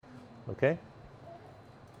Okay?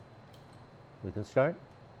 We can start?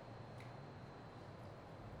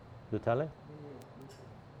 Vitale?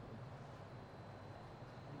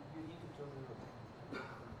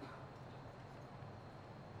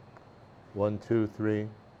 One, two, three.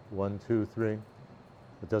 1, 2, 3.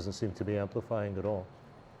 It doesn't seem to be amplifying at all.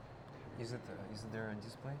 Is there a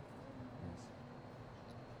display? Yes.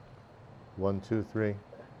 1, 2, 3.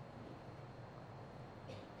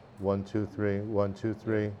 1, 2, 3. 1, 2,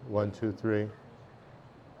 3. 1, 2, 3.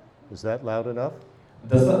 Is that loud enough?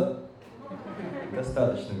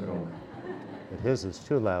 Достаточно громко. But his is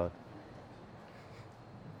too loud.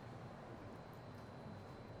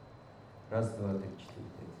 Раз, два, три, четыре,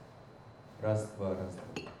 пять. Раз, два, раз, два.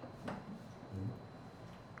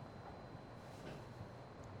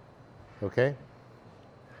 Okay?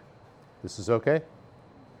 This is okay?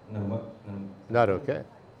 Not okay.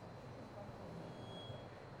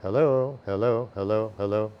 Hello, hello, hello,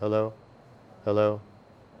 hello, hello, hello,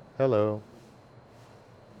 hello,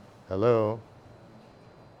 hello.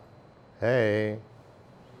 Hey.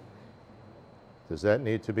 Does that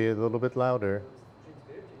need to be a little bit louder?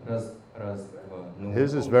 Раз, раз, два.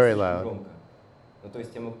 His is very loud. Громко. Ну, то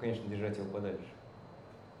есть я могу, конечно, держать его подальше.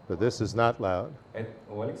 But this is not loud.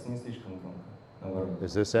 У Алекса не слишком громко. Наоборот.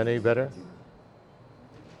 Is this any better?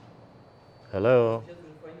 Hello?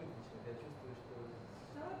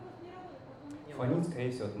 Фонит,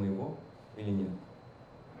 скорее всего, от моего или нет?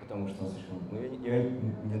 Потому что он слишком... Ну, я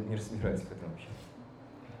не разбираюсь в этом вообще.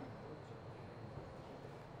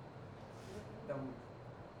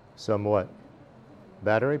 Some what?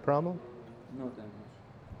 Battery problem? No damage.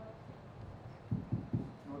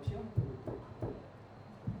 Ну, вообще он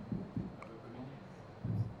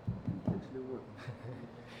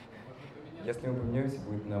Если мы поменяемся,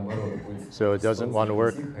 будет наоборот. So it doesn't want to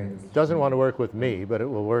work. Doesn't want to work with me, but it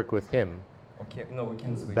will work with him. Okay, no, we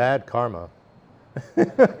can switch. Bad karma.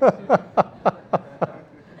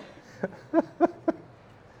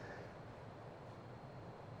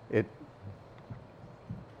 It.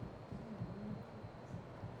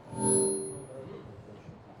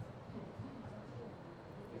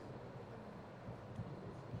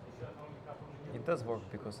 It does work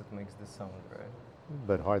because it makes the sound, right?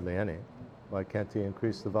 But hardly any. Why can't he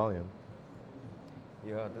increase the volume?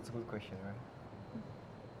 Yeah, that's a good question, right?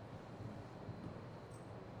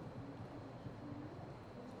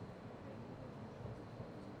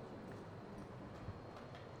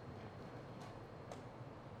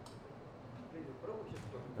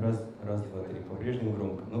 Раз, раз, два, три. По-прежнему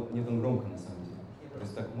громко. Ну, нет, он громко на самом деле. То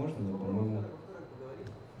есть так можно, но, по-моему...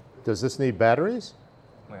 Does this need batteries?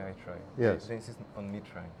 May I try? Yes. They insist on me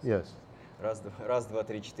trying. Yes. Раз, два,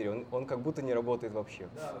 три, четыре. Он как будто не работает вообще.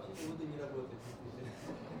 Да, вообще как будто не работает.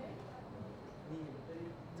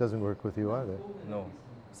 Doesn't work with you either. No,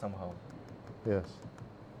 somehow. Yes.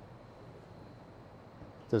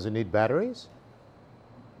 Does it need batteries?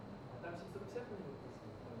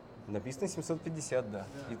 Написано 750, да.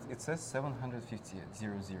 It says 750,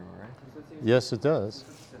 00, right? Yes, it does.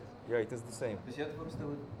 Yeah, it is the same. То есть это просто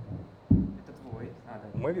вот... Это твой. А, да.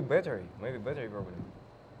 Maybe battery problem.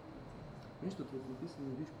 Видишь, тут вот написано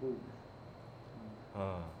 «Видишь полный».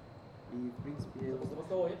 А. И, в принципе, я...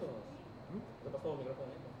 Запасного нет у нас? Запасного микрофона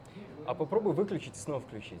нет? А попробуй выключить и снова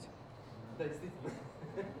включить. Да, действительно.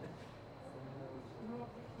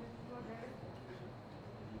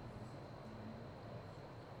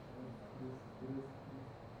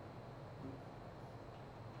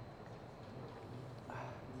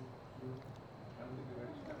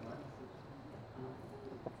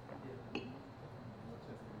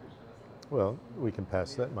 Well, we can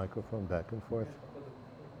pass that microphone back and forth.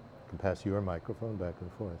 We can pass your microphone back and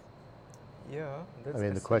forth. Yeah, that's I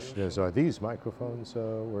mean, the question is, are these microphones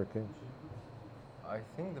working? I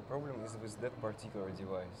think the problem is with that particular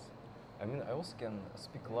device. I mean, I also can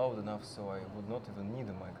speak loud enough so I would not even need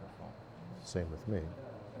a microphone. Same with me.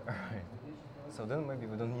 Right. So then maybe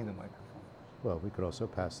we don't need a microphone. Well, we could also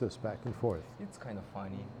pass this back and forth. It's kind of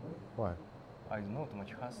funny. Why? I don't know, too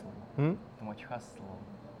much hassle. Hmm? Too much hassle.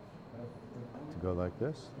 To go like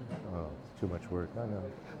this? Oh, too much work. I know.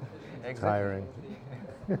 Exactly. Tiring.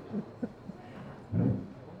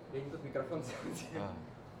 Я не тот микрофон взял.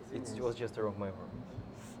 It was just a wrong member.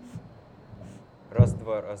 Раз,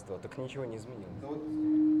 два. Так ничего не изменилось.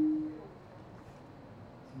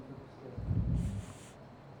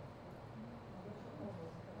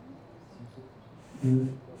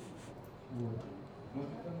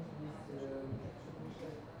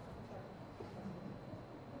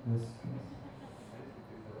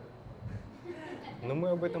 Но мы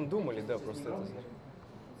об этом думали, да, просто это...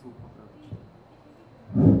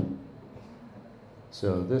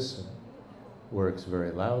 So this works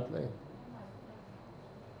very loudly.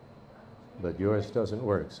 But yours doesn't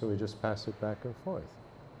work, so we just pass it back and forth.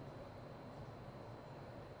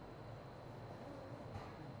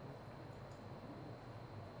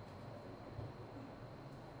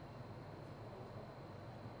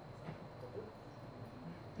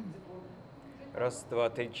 Раз, два,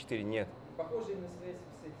 три, четыре. Нет. Похожие на связь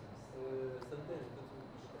с этим, с антенной.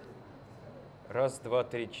 Раз, два,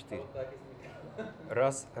 три, четыре. Вот так,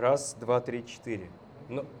 если Раз, два, три, четыре.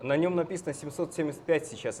 Но на нем написано 775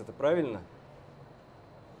 сейчас, это правильно?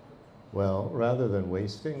 Well, rather than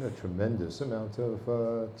wasting a tremendous amount of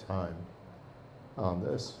time on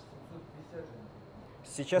this,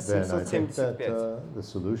 Сейчас then I think that 775. the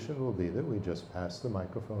solution will be that we just pass the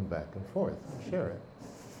microphone back and forth and share it.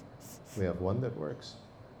 We have one that works.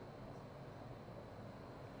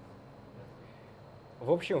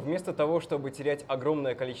 В общем, вместо того, чтобы терять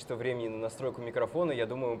огромное количество времени на настройку микрофона, я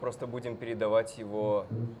думаю, мы просто будем передавать его...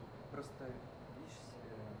 Просто, видишь,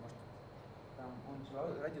 может, там он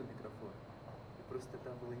же радиомикрофон, и просто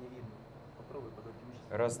там было не видно. Попробуй подключить.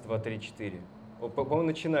 Раз, два, три, четыре. По-моему,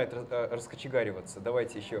 начинает раскочегариваться.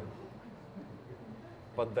 Давайте еще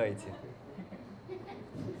поддайте.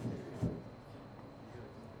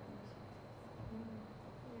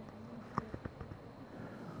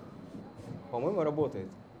 По-моему, работает.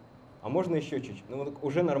 А можно еще чуть-чуть? Ну, вот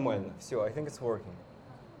уже нормально. Все, I think it's working.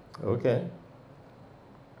 Okay.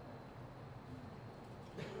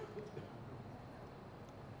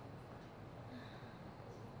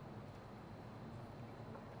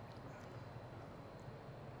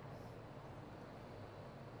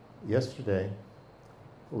 Yesterday,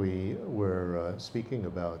 we were speaking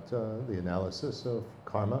about the analysis of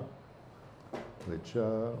karma, which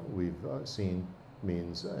we've seen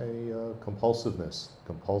means a compulsiveness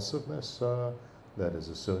that is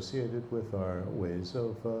associated with our ways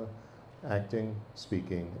of acting,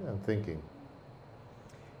 speaking, and thinking.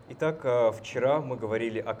 Итак, вчера мы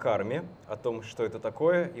говорили о карме, о том, что это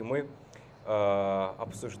такое, и мы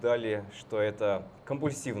обсуждали, что это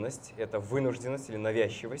компульсивность, это вынужденность или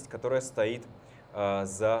навязчивость, которая стоит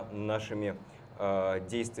за нашими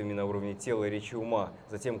действиями на уровне тела, речи, ума,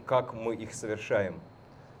 за тем, как мы их совершаем.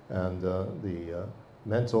 And the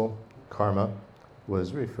mental karma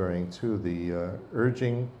was referring to the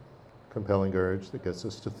urging, compelling urge that gets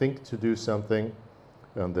us to think to do something,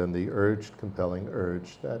 and then the urged, compelling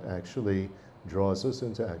urge that actually draws us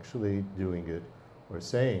into actually doing it or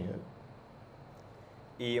saying it.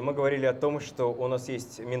 И мы говорили о том, что у нас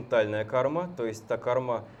есть ментальная карма, то есть та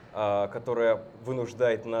карма, которая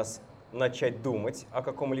вынуждает нас начать думать о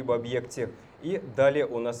каком-либо объекте. И далее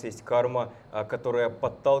у нас есть карма, которая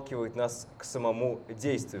подталкивает нас к самому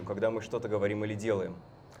действию, когда мы что-то говорим или делаем.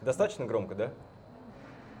 Достаточно громко, да?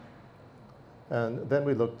 And then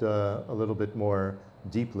we looked a little bit more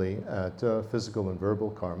deeply at physical and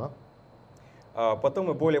verbal karma. Потом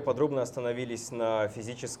мы более подробно остановились на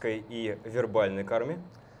физической и вербальной карме.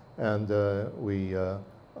 And we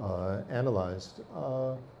analyzed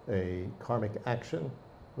a karmic action,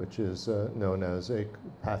 which is known as a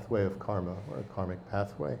pathway of karma, or a karmic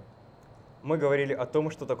pathway. Мы говорили о том,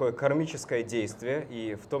 что такое кармическое действие,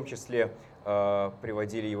 и в том числе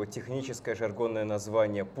приводили его техническое жаргонное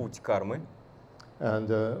название «путь кармы». And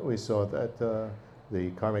we saw that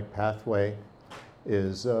the karmic pathway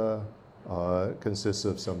is consists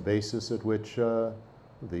of some basis at which our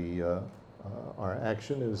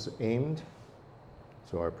action is aimed.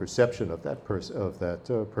 So our perception of that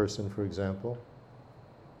person, for example.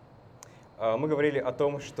 Мы говорили о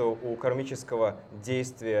том, что у кармического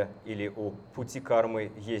действия или у пути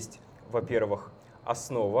кармы есть, во-первых,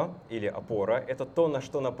 основа или опора. Это то, на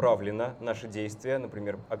что направлено наше действие,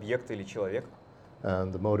 например, объект или человек.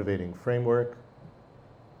 And the motivating framework,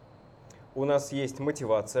 У нас есть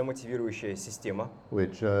мотивация, мотивирующая система,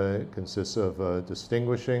 which consists of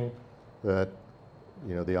distinguishing that,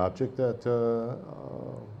 the object that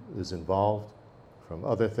is involved from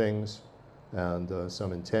other things, and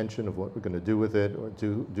some intention of what we're going to do with it or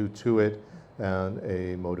do to it, and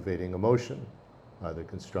a motivating emotion, either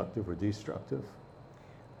constructive or destructive.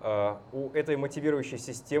 У этой мотивирующей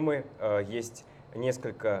системы есть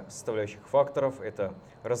несколько составляющих факторов. Это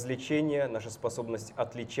развлечение, наша способность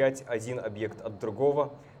отличать один объект от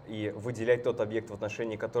другого и выделять тот объект, в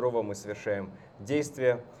отношении которого мы совершаем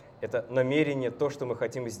действие. Это намерение, то, что мы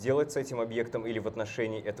хотим сделать с этим объектом или в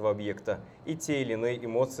отношении этого объекта, и те или иные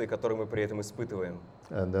эмоции, которые мы при этом испытываем.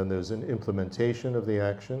 And then there's an implementation of the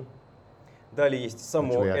action, Далее есть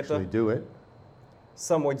само which we это, actually do it,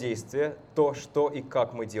 само действие, то, что и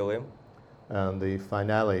как мы делаем. and the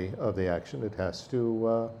finale of the action, it has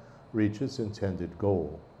to reach its intended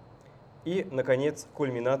goal. И, наконец,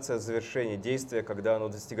 кульминация завершения действия, когда оно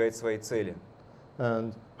достигает своей цели.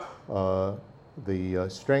 And the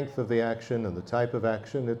strength of the action and the type of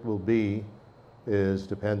action it will be is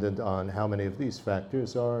dependent on how many of these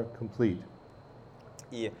factors are complete.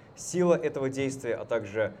 И сила этого действия, а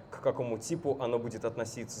также к какому типу оно будет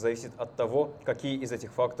относиться, зависит от того, какие из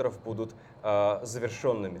этих факторов будут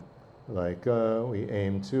завершенными. Like we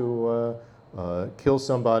aim to kill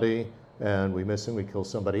somebody and we miss and we kill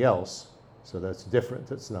somebody else. So that's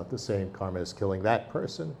different. It's not the same karma as killing that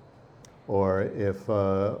person. Or if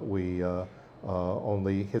we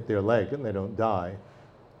only hit their leg and they don't die,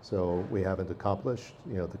 so we haven't accomplished,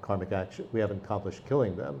 the karmic action. We haven't accomplished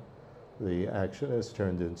killing them. The action is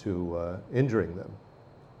turned into injuring them.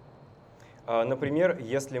 Например,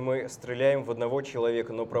 если мы стреляем в одного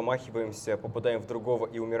человека, но промахиваемся, попадаем в другого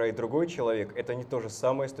и умирает другой человек, это не то же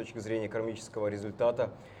самое с точки зрения кармического результата,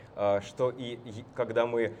 что и когда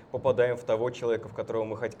мы попадаем в того человека, которого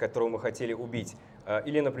мы хотели убить.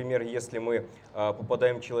 Или, например, если мы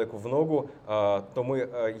попадаем человеку в ногу, то мы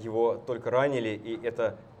его только ранили, и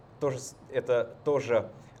это тоже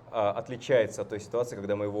отличается от той ситуации,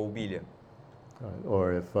 когда мы его убили.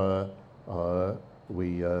 Or if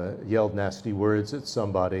we yelled nasty words at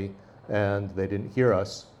somebody and they didn't hear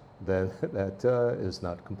us, then that is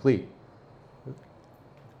not complete.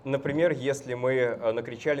 Например, если мы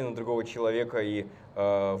накричали на другого человека и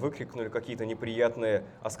выкрикнули какие-то неприятные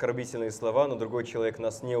оскорбительные слова, но другой человек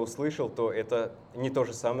нас не услышал, то это не то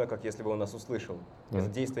же самое, как если бы он нас услышал. Это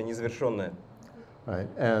действие незавершенное. Right.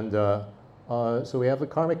 And so we have the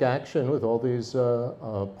karmic action with all these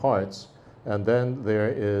parts, and then there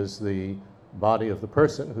is the body of the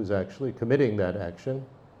person who's actually committing that action.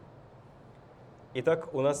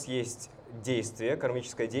 Итак, у нас есть действие,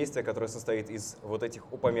 кармическое действие, которое состоит из вот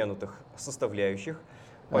этих упомянутых составляющих.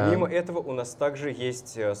 Помимо этого, у нас также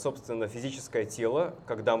есть, собственно, физическое тело,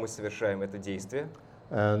 когда мы совершаем это действие.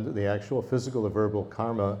 And the actual physical or verbal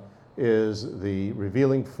karma is the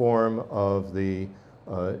revealing form of the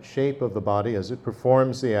shape of the body as it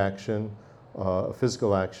performs the action, a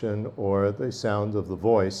physical action, or the sound of the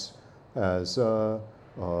voice as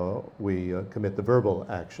we commit the verbal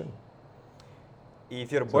action. И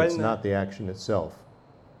So it's not the action itself.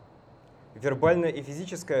 вербальная и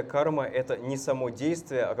физическая карма — это не само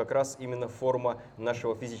действие, а как раз именно форма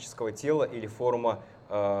нашего физического тела или форма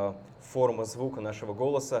звука нашего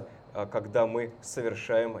голоса, когда мы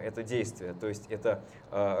совершаем это действие. То есть это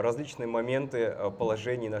различные моменты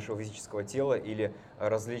положений нашего физического тела или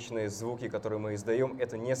различные звуки, которые мы издаем.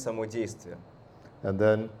 Это не само действие. And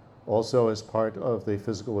then also as part of the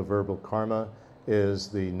physical or verbal karma is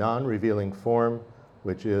the non-revealing form,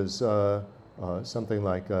 which is something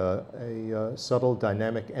like a subtle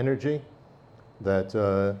dynamic energy that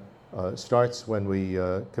starts when we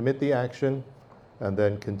commit the action and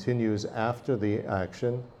then continues after the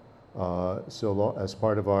action as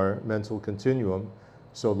part of our mental continuum,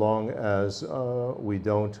 so long as we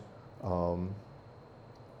don't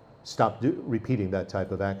stop repeating that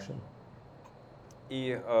type of action.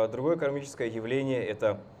 И другое кармическое явление —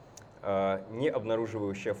 это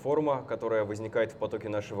необнаруживающая форма, которая возникает в потоке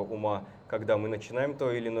нашего ума, когда мы начинаем то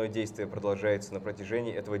или иное действие, продолжается на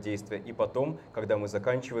протяжении этого действия, и потом, когда мы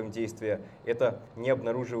заканчиваем действие, эта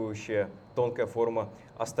необнаруживающая тонкая форма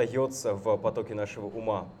остается в потоке нашего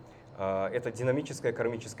ума. Это динамическая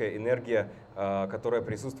кармическая энергия, которая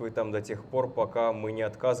присутствует там до тех пор, пока мы не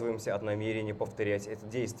отказываемся от намерения повторять это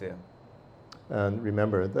действие. And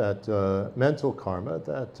remember that mental karma,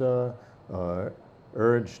 that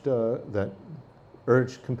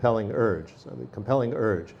compelling urge, so the compelling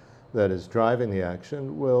urge that is driving the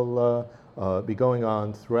action will be going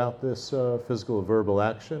on throughout this physical verbal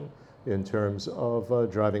action in terms of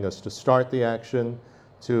driving us to start the action,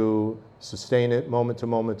 to sustain it moment to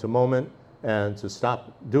moment to moment, and to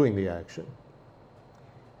stop doing the action.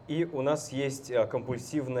 И у нас есть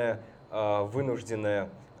компульсивное, вынужденное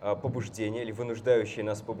побуждение или вынуждающее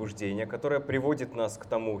нас побуждение, которое приводит нас к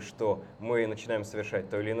тому, что мы начинаем совершать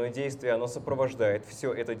то или иное действие, оно сопровождает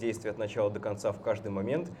все это действие от начала до конца в каждый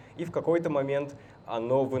момент, и в какой-то момент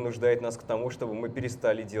оно вынуждает нас к тому, чтобы мы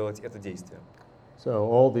перестали делать это действие. So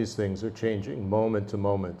all these things are changing moment to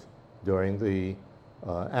moment during the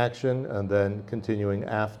action and then continuing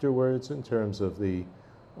afterwards in terms of the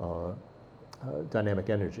dynamic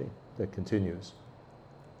energy that continues.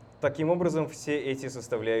 Таким образом, все эти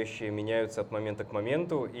составляющие меняются от момента к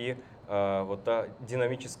моменту, и вот та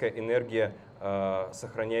динамическая энергия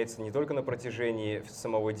сохраняется не только на протяжении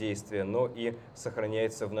самого действия, но и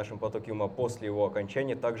сохраняется в нашем потоке ума после его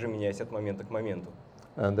окончания, также меняясь от момента к моменту.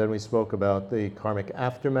 And then we spoke about the karmic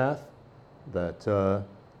aftermath, that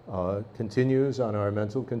continues on our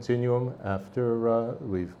mental continuum after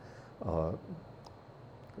we've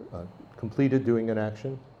completed doing an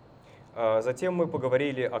action. Затем мы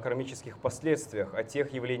поговорили о кармических последствиях, о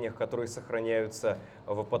тех явлениях, которые сохраняются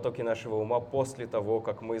в потоке нашего ума после того,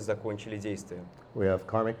 как мы закончили действие. We have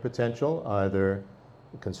karmic potential, either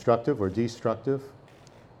constructive or destructive.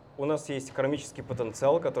 У нас есть кармический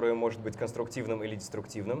потенциал, который может быть конструктивным или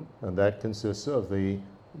деструктивным, And that consists of the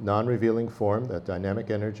non-revealing form, that dynamic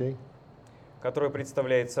energy, который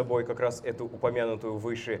представляет собой как раз эту упомянутую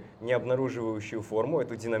выше необнаруживающую форму,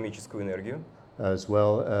 эту динамическую энергию, as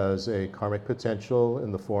well as a karmic potential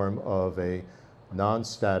in the form of a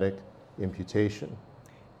non-static imputation.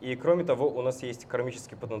 И кроме того, у нас есть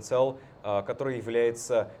кармический потенциал, который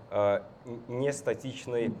является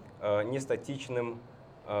нестатичным,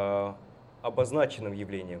 обозначенным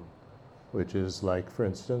явлением. Which is like, for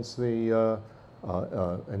instance,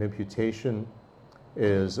 an imputation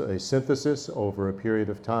is a synthesis over a period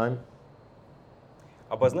of time.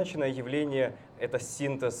 Обозначенное явление — это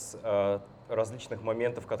синтез различных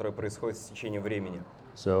моментов, которые происходят в течение времени.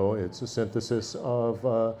 So it's a synthesis of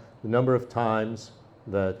the number of times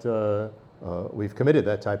that we've committed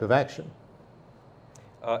that type of action.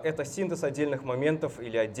 Это синтез отдельных моментов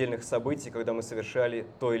или отдельных событий, когда мы совершали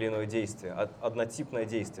то или иное действие, однотипное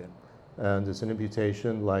действие. And it's an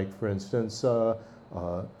imputation like, for instance,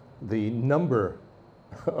 the number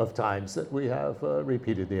of times that we have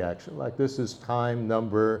repeated the action. Like this is time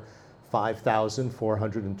number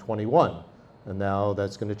 5,421. And now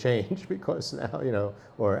that's going to change because now,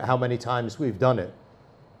 or how many times we've done it.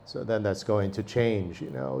 So then that's going to change,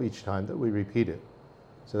 each time that we repeat it.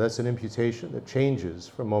 So that's an imputation that changes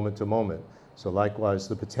from moment to moment. So likewise,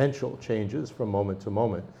 the potential changes from moment to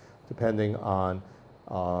moment, depending on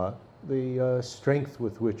the strength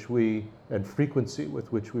with which and frequency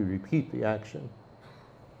with which we repeat the action.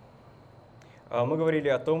 Мы говорили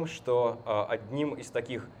о том, что одним из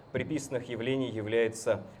таких приписанных явлений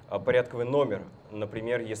является порядковый номер.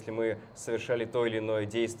 Например, если мы совершали то или иное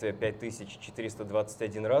действие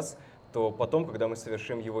 5421 раз, то потом, когда мы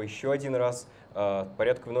совершим его еще один раз,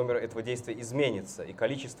 порядковый номер этого действия изменится, и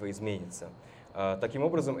количество изменится. Таким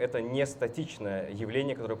образом, это не статичное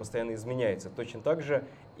явление, которое постоянно изменяется. Точно так же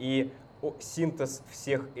и синтез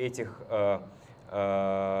всех этих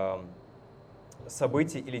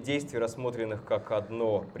событий или действий, рассмотренных как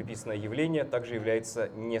одно приписанное явление, также является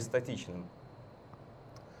нестатичным.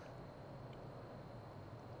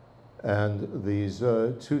 And these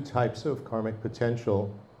two types of karmic potential,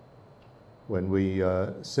 when we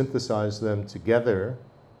synthesize them together,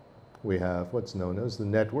 we have what's known as the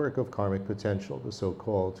network of karmic potential, the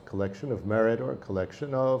so-called collection of merit or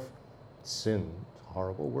collection of sin.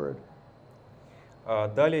 Horrible word.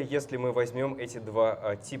 Далее, если мы возьмем эти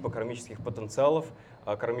два типа кармических потенциалов,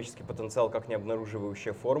 кармический потенциал как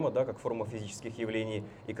необнаруживающая форма, как форма физических явлений,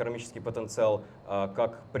 и кармический потенциал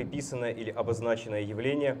как приписанное или обозначенное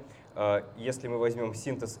явление, если мы возьмем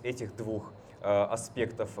синтез этих двух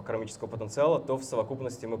аспектов кармического потенциала, то в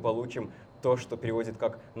совокупности мы получим то, что переводит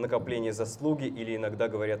как накопление заслуги, или иногда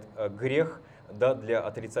говорят грех, для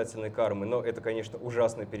отрицательной кармы. Но это, конечно,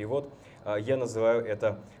 ужасный перевод. Я называю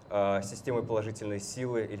это системой положительной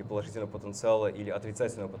силы или положительного потенциала или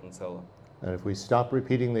отрицательного потенциала. And if we stop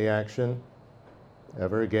repeating the action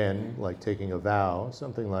ever again, like taking a vow,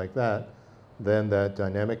 something like that, then that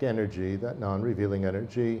dynamic energy, that non-revealing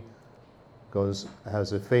energy,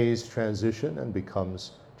 has a phase transition and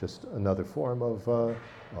becomes just another form of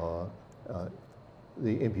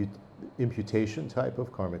the imputation type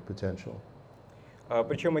of karmic potential.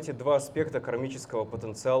 Причем эти два аспекта кармического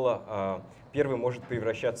потенциала, первый может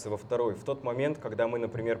превращаться во второй. В тот момент, когда мы,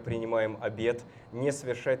 например, принимаем обет не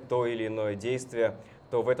совершать то или иное действие,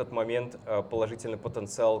 то в этот момент положительный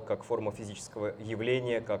потенциал как форма физического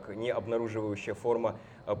явления, как необнаруживающая форма,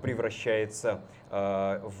 превращается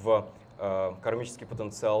в кармический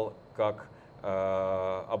потенциал как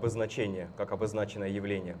обозначение, как обозначенное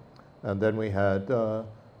явление. And then we had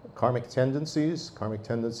karmic tendencies. Karmic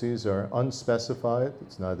tendencies are unspecified.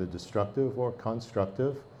 It's neither destructive or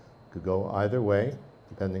constructive. It could go either way,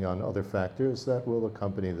 depending on other factors that will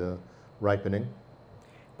accompany the ripening.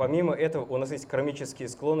 Помимо этого, у нас есть кармические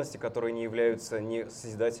склонности, которые не являются ни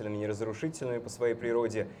созидательными, ни разрушительными по своей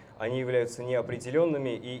природе. Они являются неопределенными,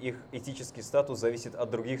 и их этический статус зависит от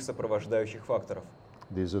других сопровождающих факторов.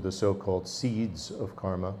 These are the so-called seeds of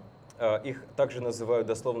karma. Их также называют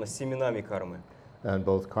дословно семенами кармы. And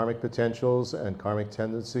both karmic potentials and karmic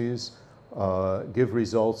tendencies give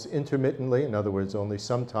results intermittently, in other words, only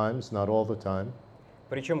sometimes, not all the time.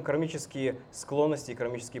 Причем кармические склонности и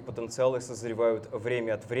кармические потенциалы созревают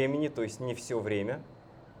время от времени, то есть не все время.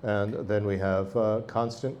 And then we have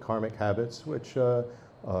constant karmic habits, which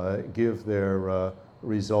give their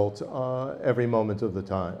result every moment of the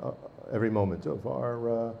time, every moment of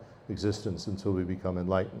our existence until we become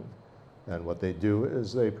enlightened. And what they do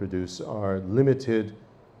is they produce our limited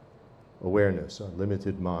awareness, our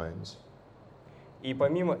limited minds. И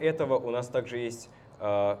помимо этого у нас также есть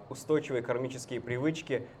устойчивые кармические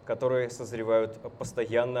привычки, которые созревают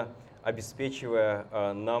постоянно, обеспечивая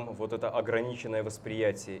нам вот это ограниченное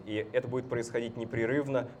восприятие. И это будет происходить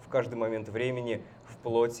непрерывно в каждый момент времени,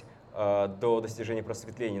 вплоть до достижения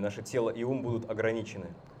просветления. Наше тело и ум будут ограничены.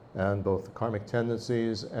 And both the karmic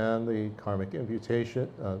tendencies and the karmic imputation,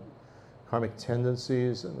 karmic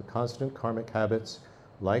tendencies and the constant karmic habits,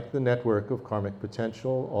 like the network of karmic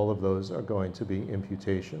potential, all of those are going to be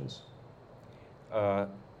imputations.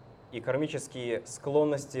 И кармические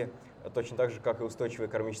склонности, точно так же, как и устойчивые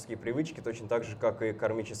кармические привычки, точно так же, как и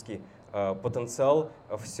кармический потенциал,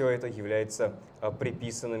 все это является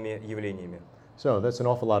приписанными явлениями. So that's an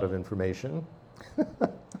awful lot of information.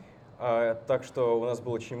 Так что у нас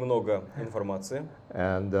было очень много информации.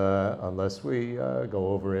 And unless we go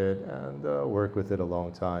over it and work with it a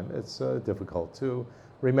long time, it's difficult to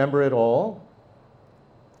remember it all.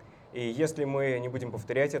 И если мы не будем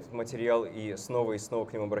повторять этот материал и снова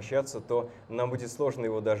к нему обращаться, то нам будет сложно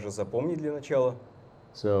его даже запомнить для начала.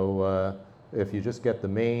 So if you just get the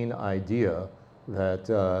main idea that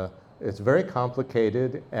it's very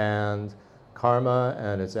complicated and karma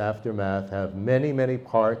and its aftermath have many, many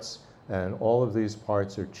parts, and all of these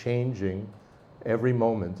parts are changing every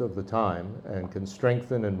moment of the time and can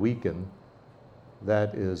strengthen and weaken,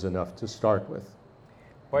 that is enough to start with.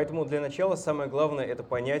 Поэтому для начала самое главное — это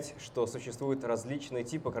понять, что существуют различные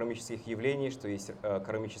типы кармических явлений, что есть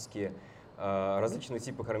различные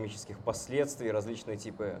типы кармических последствий, различные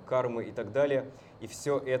типы кармы и так далее. И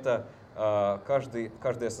все это,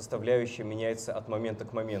 каждая составляющая меняется от момента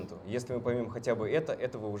к моменту. Если мы поймем хотя бы это,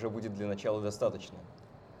 этого уже будет для начала достаточно.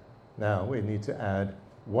 Now we need to add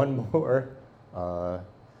one more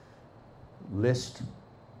list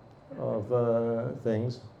of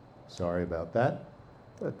things. Sorry about that.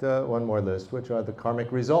 But one more list, which are the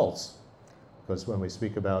karmic results. Because when we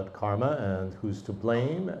speak about karma and who's to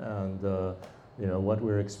blame and what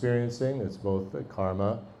we're experiencing, it's both the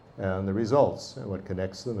karma and the results. And what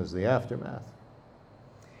connects them is the aftermath.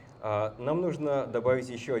 Нам нужно добавить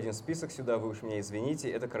еще один список сюда, вы уж меня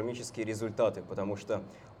извините, это кармические результаты, потому что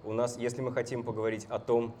у нас, если мы хотим поговорить о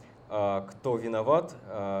том, кто виноват,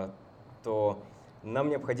 то нам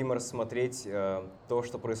необходимо рассмотреть то,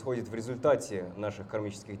 что происходит в результате наших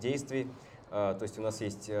кармических действий. То есть у нас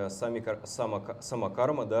есть сама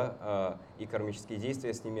карма, да, и кармические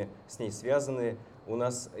действия с ней связаны. У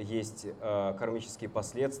нас есть кармические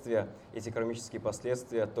последствия. Эти кармические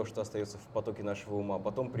последствия, то, что остается в потоке нашего ума,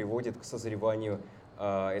 потом приводит к созреванию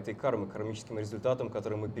этой кармы, к кармическим результатам,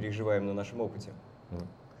 которые мы переживаем на нашем опыте.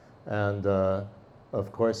 And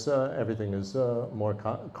of course, everything is more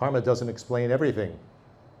karma doesn't explain everything.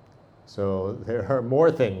 So there are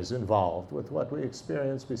more things involved with what we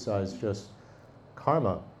experience besides just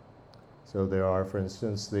karma. So there are, for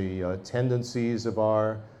instance, the tendencies of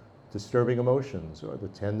our disturbing emotions or the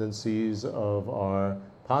tendencies of our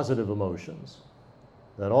positive emotions.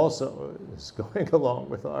 That also is going along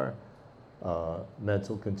with our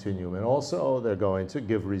mental continuum. And also they're going to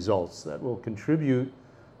give results that will contribute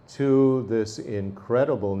to this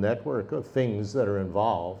incredible network of things that are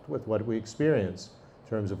involved with what we experience in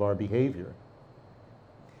terms of our behavior.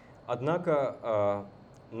 Однако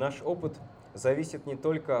наш опыт зависит не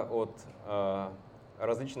только от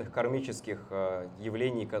различных кармических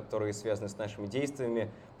явлений, которые связаны с нашими действиями,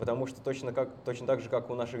 потому что точно так же, как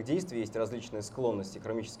у наших действий есть различные склонности,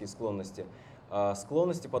 кармические склонности,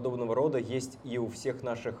 склонности подобного рода есть и у всех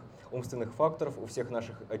наших умственных факторов, у всех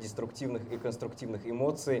наших деструктивных и конструктивных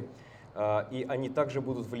эмоций, и они также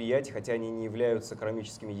будут влиять, хотя они не являются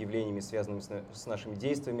кармическими явлениями, связанными с нашими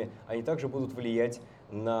действиями, они также будут влиять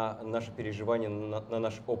на наше переживание, на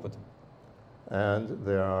наш опыт. And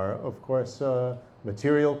there are, of course,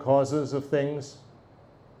 material causes of things,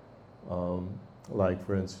 like,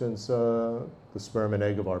 for instance, the sperm and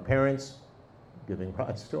egg of our parents, giving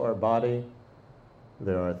rise to our body.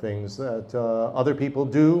 There are things that other people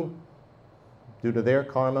do due to their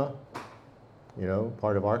karma. You know,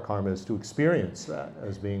 part of our karma is to experience that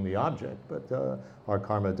as being the object, but our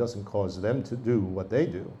karma doesn't cause them to do what they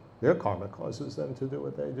do. Their karma causes them to do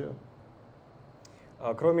what they do.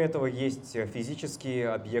 Кроме этого, есть физические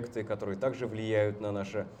объекты, которые также влияют на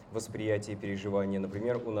наше восприятие и переживание.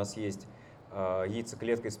 Например, у нас есть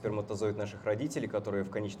яйцеклетка и сперматозоид наших родителей, которые в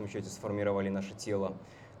конечном счете сформировали наше тело.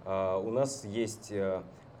 У нас есть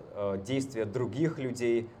действия других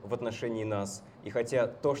людей в отношении нас. И хотя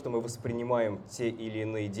то, что мы воспринимаем те или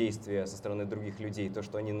иные действия со стороны других людей, то,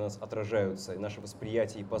 что они на нас отражаются, наше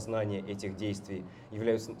восприятие и познание этих действий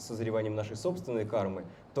являются созреванием нашей собственной кармы,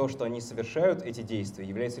 то, что они совершают эти действия,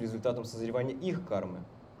 является результатом созревания их кармы.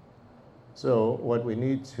 So what we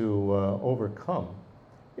need to overcome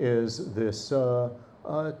is this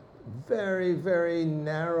very, very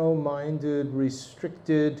narrow-minded,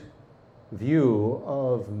 restricted view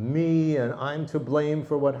of me and I'm to blame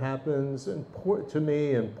for what happens and poor to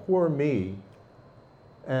me and poor me,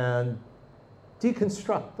 and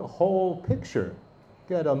deconstruct the whole picture,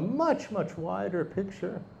 get a much, much wider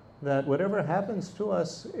picture that whatever happens to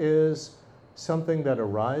us is something that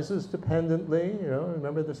arises dependently,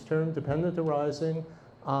 remember this term, dependent arising,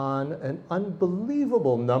 on an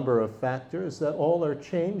unbelievable number of factors that all are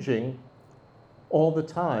changing all the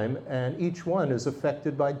time, and each one is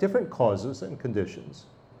affected by different causes and conditions.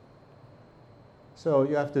 So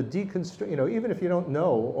you have to deconstruct, even if you don't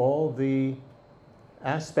know all the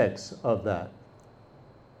aspects of that,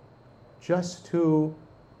 just to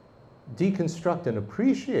deconstruct and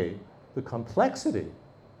appreciate the complexity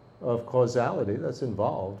of causality that's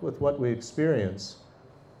involved with what we experience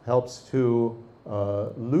helps to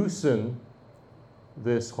loosen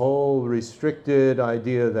this whole restricted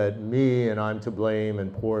idea that me and I'm to blame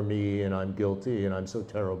and poor me and I'm guilty and I'm so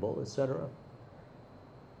terrible, etc.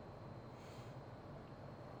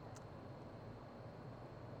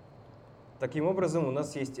 Таким образом, у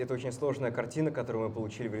нас есть эта очень сложная картина, которую мы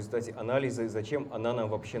получили в результате анализа, и зачем она нам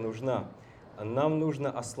вообще нужна. Нам нужно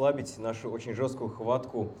ослабить нашу очень жесткую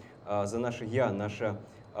хватку за наше «я», наше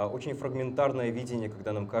очень фрагментарное видение,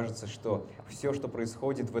 когда нам кажется, что все, что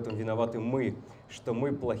происходит, в этом виноваты мы, что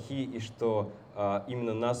мы плохи и что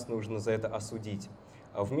именно нас нужно за это осудить.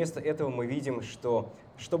 Вместо этого мы видим, что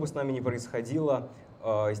бы с нами ни происходило,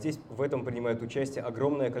 здесь в этом принимает участие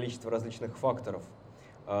огромное количество различных факторов.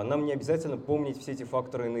 Нам не обязательно помнить все эти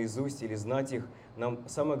факторы наизусть или знать их. Нам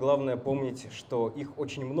самое главное помнить, что их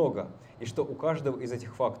очень много, и что у каждого из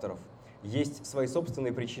этих факторов есть свои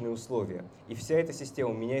собственные причины и условия. И вся эта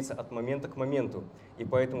система меняется от момента к моменту. И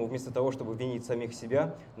поэтому вместо того, чтобы винить самих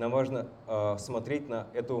себя, нам важно смотреть на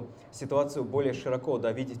эту ситуацию более широко,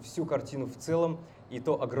 видеть всю картину в целом и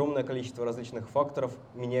то огромное количество различных факторов,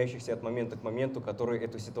 меняющихся от момента к моменту, которые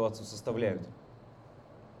эту ситуацию составляют.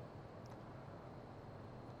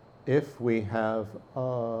 If we have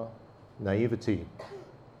naivety,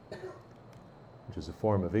 which is a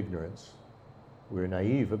form of ignorance, we're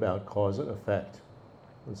naive about cause and effect.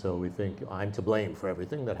 And so we think I'm to blame for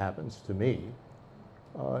everything that happens to me,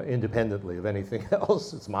 independently of anything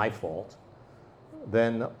else. It's my fault.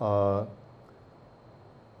 Then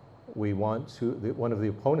we want to, one of the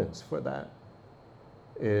opponents for that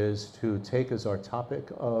is to take as our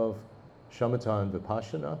topic of shamatha and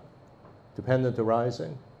vipassana, dependent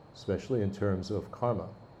arising, especially in terms of karma.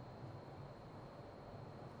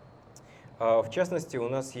 В частности, у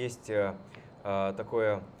нас есть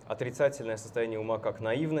такое отрицательное состояние ума, как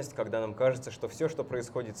наивность, когда нам кажется, что все, что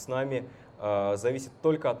происходит с нами, зависит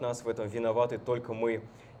только от нас, в этом виноваты только мы,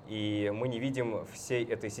 и мы не видим всей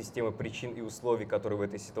этой системы причин и условий, которые в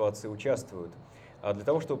этой ситуации участвуют. Для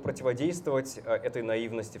того, чтобы противодействовать этой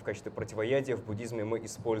наивности в качестве противоядия, в буддизме мы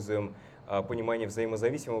используем понимание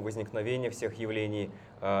взаимозависимого возникновения всех явлений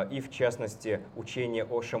и, в частности, учение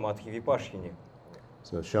о шаматхе випашьяне.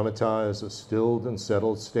 So shamatha is a stilled and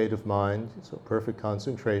settled state of mind, so perfect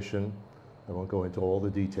concentration. I won't go into all the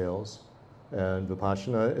details. And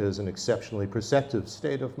vipassana is an exceptionally perceptive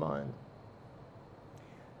state of mind.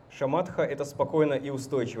 Шаматха — это спокойное и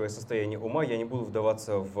устойчивое состояние ума. Я не буду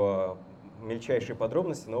вдаваться в мельчайшие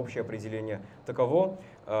подробности, но общее определение таково.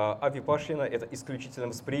 А випашьяна — это исключительно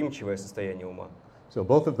восприимчивое состояние ума. So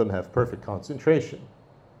both of them have perfect concentration.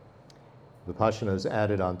 Vipassana is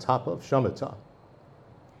added on top of shamatha.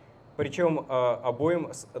 Причем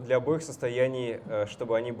для обоих состояний,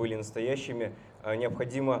 чтобы они были настоящими,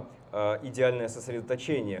 необходимо идеальное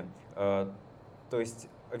сосредоточение. То есть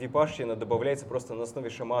випашьяна добавляется просто на основе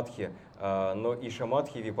шаматхи, но и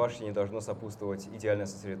шаматхи, и випашьяне должно сопутствовать идеальное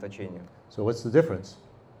сосредоточение. So what's the difference?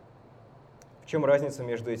 В чем разница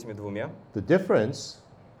между этими двумя? The difference,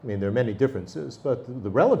 I mean, there are many differences, but the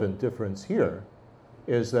relevant difference here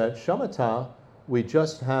is that shamatha, we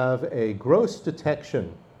just have a gross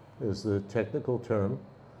detection, is the technical term,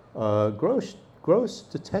 gross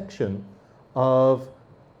detection of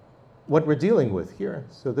what we're dealing with here.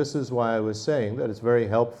 So this is why I was saying that it's very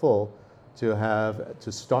helpful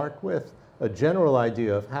to start with a general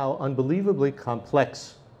idea of how unbelievably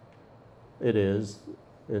complex it is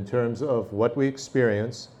in terms of what we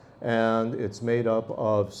experience and it's made up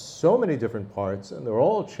of so many different parts, and they're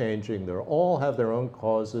all changing, they all have their own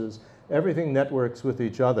causes, everything networks with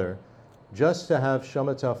each other. Just to have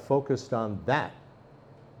shamatha focused on that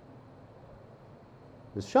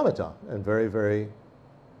is shamatha, and very, very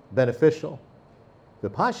beneficial.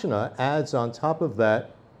 Vipassana adds on top of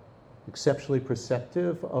that exceptionally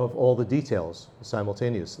perceptive of all the details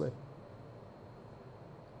simultaneously.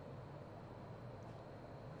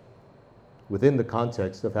 Within the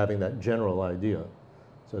context of having that general idea.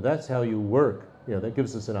 So that's how you work. That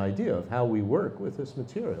gives us an idea of how we work with this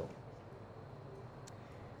material.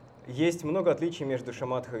 Есть много отличий между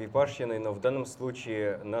шаматхой и випашьяной, но в данном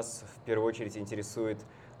случае нас в первую очередь интересует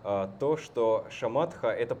то, что шаматха —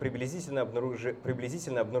 это приблизительное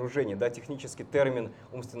обнаружение, да, технический термин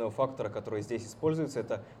умственного фактора, который здесь используется,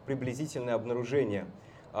 это приблизительное обнаружение.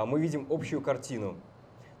 Мы видим общую картину.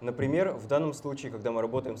 Например, в данном случае, когда мы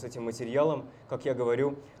работаем с этим материалом, как я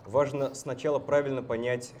говорю, важно сначала правильно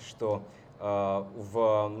понять, что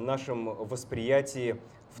в нашем восприятии,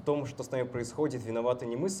 в том, что с нами происходит, виноваты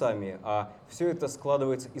не мы сами, а все это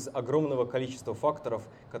складывается из огромного количества факторов,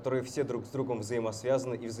 которые все друг с другом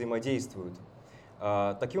взаимосвязаны и взаимодействуют.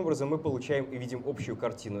 Таким образом, мы получаем и видим общую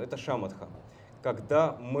картину. Это шаматха.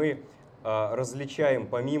 Когда мы различаем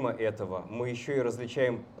помимо этого, мы еще и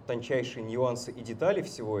различаем тончайшие нюансы и детали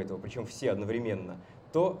всего этого, причем все одновременно,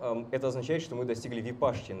 то это означает, что мы достигли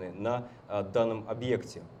випашьяны на данном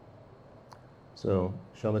объекте. So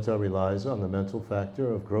shamatha relies on the mental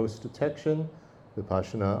factor of gross detection,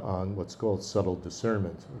 vipassana on what's called subtle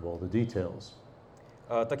discernment of all the details.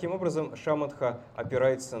 Таким образом, шаматха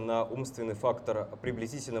опирается на умственный фактор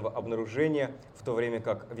приблизительного обнаружения, в то время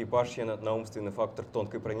как випашьяна на умственный фактор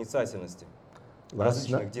тонкой проницательности,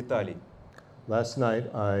 различных деталей. Last night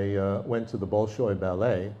I went to the Bolshoi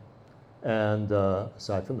Ballet, and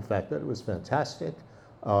aside from the fact that it was fantastic,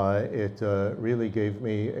 it really gave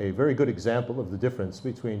me a very good example of the difference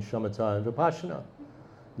between shamatha and vipassana.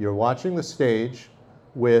 You're watching the stage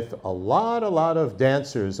with a lot of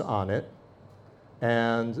dancers on it,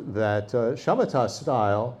 and that shamatha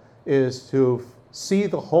style is to see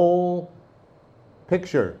the whole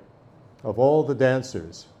picture of all the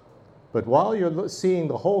dancers. But while you're seeing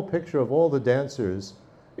the whole picture of all the dancers,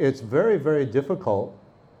 it's very, very difficult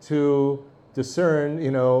to discern,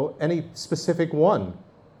 any specific one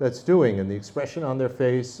that's doing, and the expression on their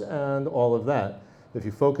face and all of that. If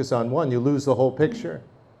you focus on one, you lose the whole picture.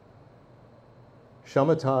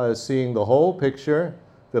 Shamatha is seeing the whole picture.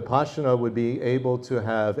 Vipassana would be able to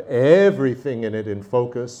have everything in it in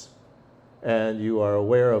focus, and you are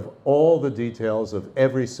aware of all the details of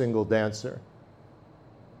every single dancer.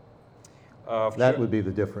 That would be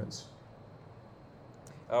the difference.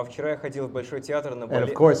 Вчера я ходил в Большой театр на And балет.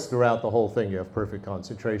 of course, throughout the whole thing, you have perfect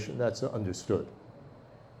concentration. That's understood.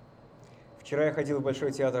 Вчера я ходил в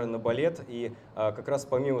Большой театр на балет, и как раз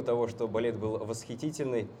помимо того, что балет был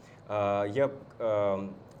восхитительный, я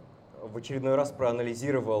в очередной раз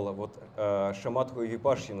проанализировал шаматху и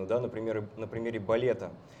випашьяну, да, на примере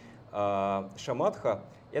балета. Шаматха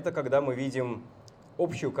 — это когда мы видим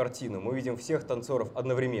общую картину, мы видим всех танцоров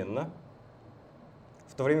одновременно,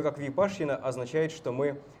 в то время как випашьяна означает, что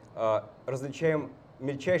мы различаем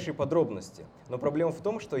мельчайшие подробности. Но проблема в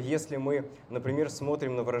том, что если мы, например,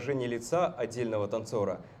 смотрим на выражение лица отдельного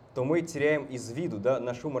танцора, то мы теряем из виду, да,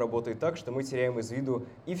 наш ум работает так, что мы теряем из виду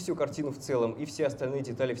и всю картину в целом, и все остальные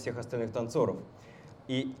детали всех остальных танцоров.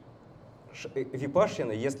 И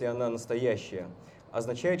випашьяна, если она настоящая,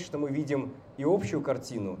 означает, что мы видим и общую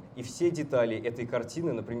картину, и все детали этой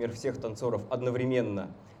картины, например, всех танцоров одновременно,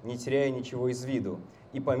 не теряя ничего из виду.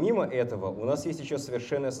 И помимо этого у нас есть еще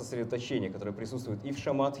совершенное сосредоточение, которое присутствует и в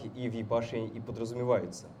шаматхе, и в випашьяне, и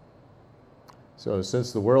подразумевается. So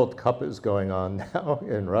since the World Cup is going on now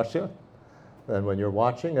in Russia, then when you're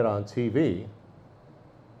watching it on TV,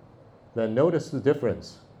 then notice the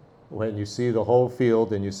difference. When you see the whole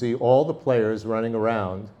field and you see all the players running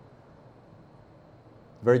around,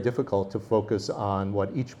 very difficult to focus on what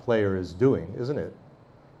each player is doing, isn't it?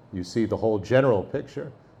 You see the whole general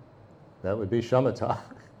picture. That would be shamatha.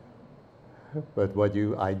 But what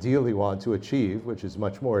you ideally want to achieve, which is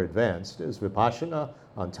much more advanced, is vipassana.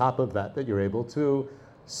 On top of that, that you're able to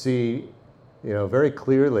see, very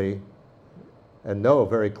clearly and know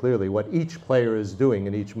very clearly what each player is doing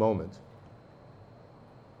in each moment.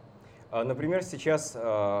 Например, сейчас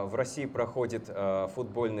в России проходит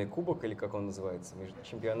футбольный кубок, или как он называется,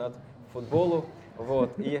 чемпионат по футболу.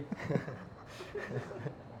 И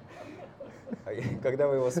когда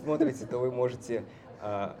вы его смотрите, то вы можете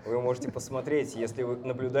посмотреть, если вы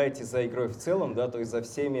наблюдаете за игрой в целом, да, то есть за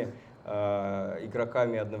всеми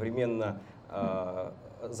игроками одновременно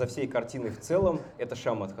за всей картиной в целом это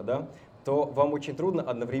шаматха, да, то вам очень трудно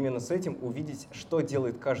одновременно с этим увидеть, что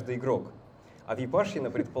делает каждый игрок. А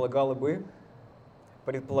випашьяна предполагала бы,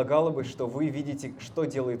 что вы видите, что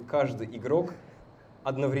делает каждый игрок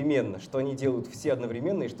одновременно, что они делают все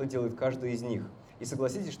одновременно и что делает каждый из них. И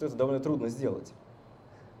согласитесь, что это довольно трудно сделать.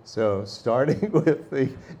 So, starting with the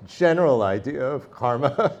general idea of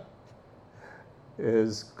karma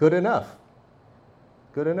is good enough.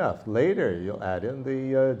 Good enough. Later, you'll add in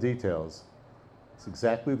the details. It's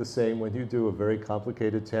exactly the same when you do a very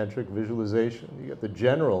complicated tantric visualization. You get the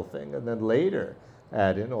general thing, and then later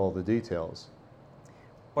add in all the details.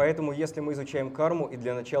 Поэтому, если мы изучаем карму, и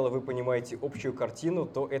для начала вы понимаете общую картину,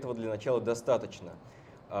 то этого для начала достаточно.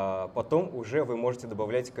 Потом уже вы можете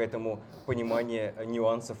добавлять к этому понимание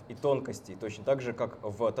нюансов и тонкостей. Точно так же, как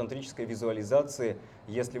в тантрической визуализации,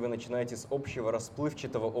 если вы начинаете с общего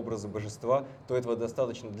расплывчатого образа божества, то этого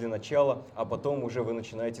достаточно для начала, а потом уже вы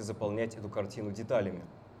начинаете заполнять эту картину деталями.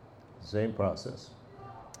 Same process.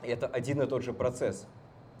 Это один и тот же процесс.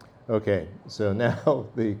 Okay, so now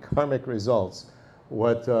the karmic results.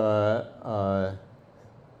 What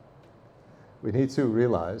we need to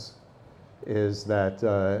realize is that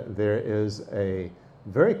there is a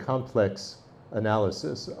very complex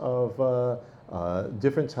analysis of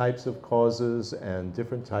different types of causes and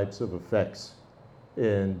different types of effects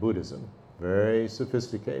in Buddhism. Very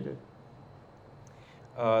sophisticated.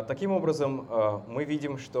 Таким образом, мы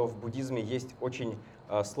видим, что в буддизме есть очень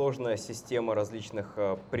сложная система различных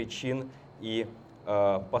причин и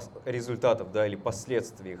результатов, да, или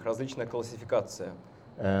последствий, их различная классификация.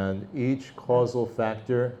 And each causal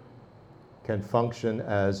factor can function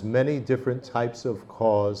as many different types of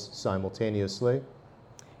cause simultaneously.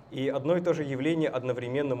 И одно и то же явление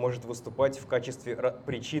одновременно может выступать в качестве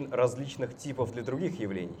причин различных типов для других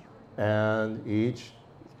явлений. And each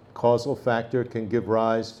causal factor can give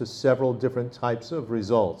rise to several different types of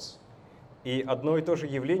results. И одно и то же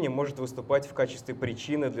явление может выступать в качестве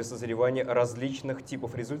причины для созревания различных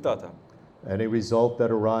типов результата. Any result that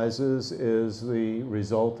arises is the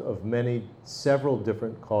result of several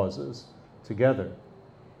different causes together.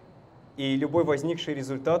 И любой возникший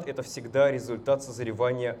результат — это всегда результат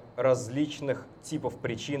созревания различных типов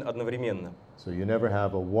причин одновременно. So you never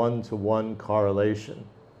have a one-to-one correlation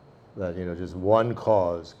that, just one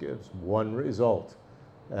cause gives one result.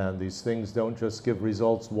 And these things don't just give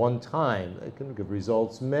results one time, they can give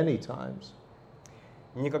results many times.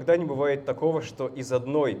 Никогда не бывает такого, что из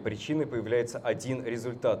одной причины появляется один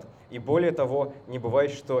результат. И более того, не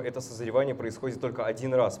бывает, что это созревание происходит только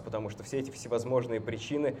один раз, потому что все эти всевозможные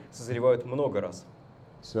причины созревают много раз.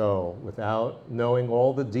 So, without knowing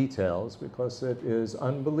all the details, because it is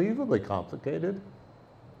unbelievably complicated,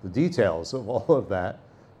 the details of all of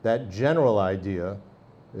that general idea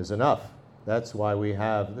is enough. That's why we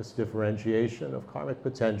have this differentiation of karmic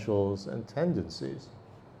potentials and tendencies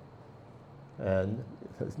and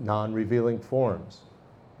non-revealing forms,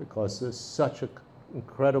 because there's such an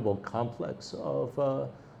incredible complex of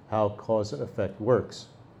how cause and effect works.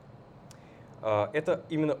 Это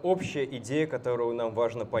именно общая идея, которую нам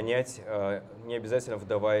важно понять, не обязательно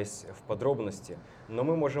вдаваясь в подробности, но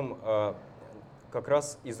мы можем, как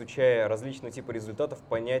раз изучая различные типы результатов,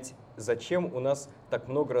 понять, зачем у нас так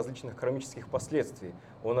много различных кармических последствий.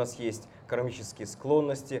 У нас есть кармические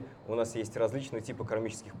склонности, у нас есть различные типы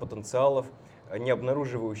кармических потенциалов,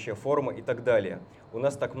 необнаруживающая форма и так далее. У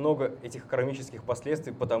нас так много этих кармических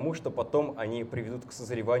последствий, потому что потом они приведут к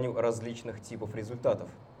созреванию различных типов результатов.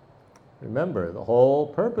 Remember, the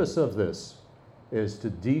whole purpose of this is to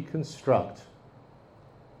deconstruct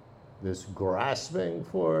this grasping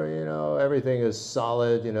for, everything is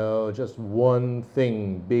solid, just one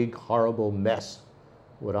thing, big, horrible mess,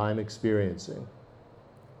 what I'm experiencing.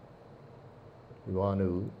 You want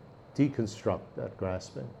to deconstruct that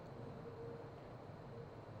grasping.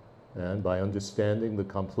 And by understanding the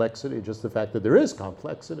complexity, just the fact that there is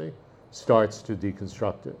complexity, starts to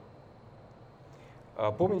deconstruct it.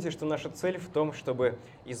 Помните, что наша цель в том, чтобы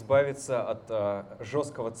избавиться от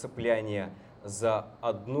жесткого цепляния за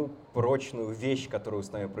одну прочную вещь, которая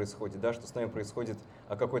с нами происходит, да, что с нами происходит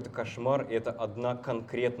какой-то кошмар, и это одна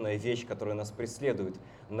конкретная вещь, которая нас преследует.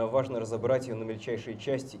 Но важно разобрать ее на мельчайшие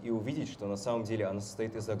части и увидеть, что на самом деле она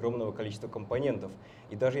состоит из огромного количества компонентов.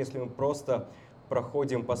 И даже если мы просто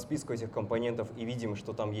проходим по списку этих компонентов и видим,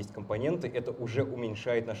 что там есть компоненты, это уже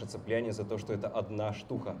уменьшает наше цепляние за то, что это одна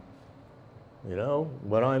штука.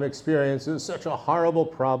 What I'm experiencing is such a horrible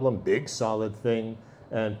problem, big solid thing,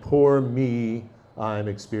 and poor me, I'm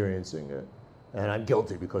experiencing it. And I'm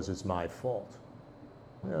guilty because it's my fault.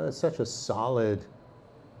 It's such a solid,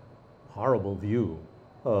 horrible view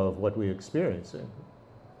of what we're experiencing.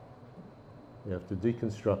 You have to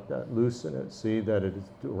deconstruct that, loosen it, see that it is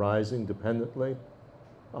arising dependently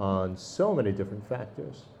on so many different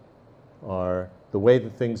factors. Or the way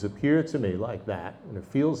that things appear to me like that, and it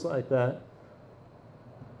feels like that,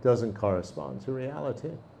 doesn't correspond to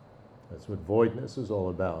reality. That's what voidness is all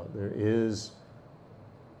about. There is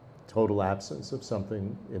total absence of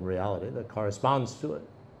something in reality that corresponds to it.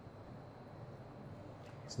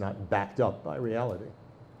 It's not backed up by reality.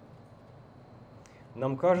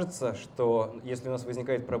 Нам кажется, что если у нас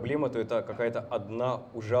возникает проблема, то это какая-то одна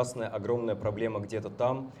ужасная, огромная проблема где-то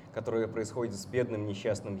там, которая происходит с бедным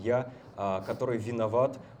несчастным «я», который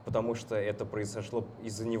виноват, потому что это произошло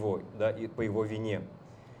из-за него, да, и по его вине.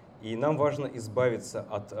 И нам важно избавиться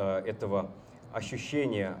от этого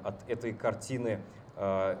ощущения, от этой картины,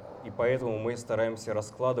 и поэтому мы стараемся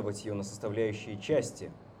раскладывать ее на составляющие части.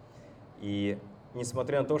 И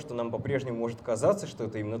несмотря на то, что нам по-прежнему может казаться, что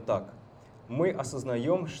это именно так, мы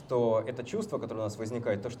осознаем, что это чувство, которое у нас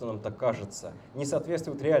возникает, то, что нам так кажется, не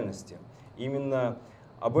соответствует реальности. Именно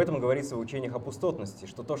об этом говорится в учениях о пустотности,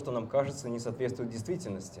 что то, что нам кажется, не соответствует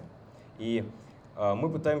действительности. И мы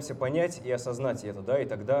пытаемся понять и осознать это, да, и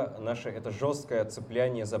тогда наше это жесткое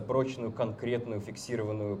цепляние за прочную, конкретную,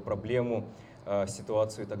 фиксированную проблему,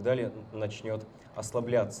 ситуацию и так далее начнет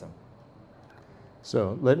ослабляться.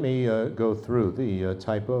 So let me go through the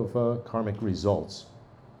type of karmic results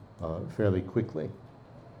fairly quickly.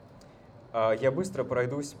 Я быстро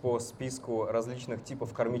пройдусь по списку различных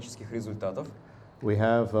типов кармических результатов. We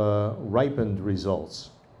have ripened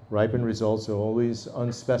results. Ripened results are always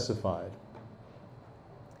unspecified.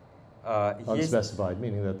 Unspecified,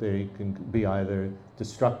 meaning that they can be either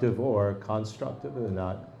destructive or constructive. They're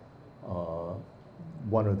not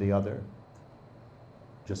one or the other,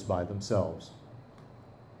 just by themselves.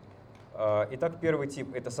 Итак, первый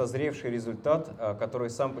тип — это созревший результат, который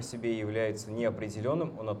сам по себе является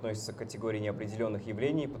неопределенным. Он относится к категории неопределенных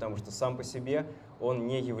явлений, потому что сам по себе он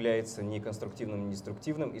не является ни конструктивным, ни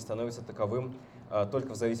деструктивным и становится таковым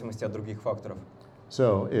только в зависимости от других факторов.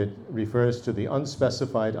 So it refers to the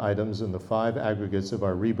unspecified items in the 5 aggregates of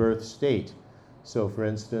our rebirth state. So for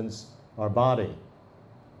instance, our body.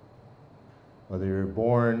 Whether you're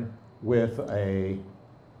born with a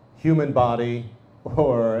human body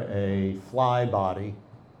or a fly body,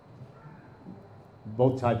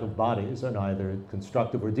 both types of bodies are neither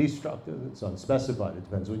constructive or destructive. It's unspecified. It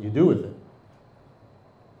depends what you do with it.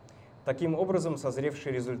 Таким образом,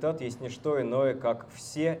 созревший результат есть не что иное, как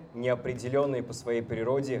все неопределенные по своей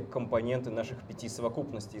природе компоненты наших 5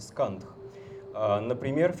 совокупностей скандх.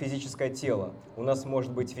 Например, физическое тело. У нас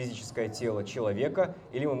может быть физическое тело человека,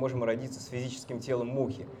 или мы можем родиться с физическим телом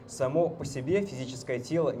мухи. Само по себе физическое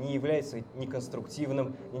тело не является ни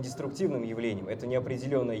конструктивным, ни деструктивным явлением. Это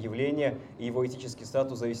неопределенное явление, и его этический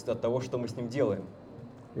статус зависит от того, что мы с ним делаем.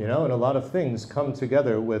 You know, and a lot of things come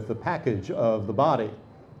together with the package of the body,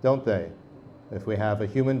 don't they? If we have a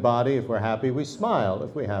human body, if we're happy, we smile.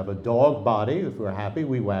 If we have a dog body, if we're happy,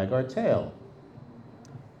 we wag our tail.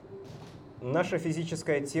 Наше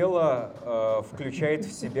физическое тело включает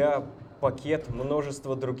в себя пакет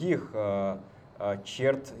множества других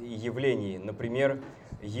черт и явлений. Например,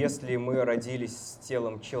 если мы родились с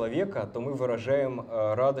телом человека, то мы выражаем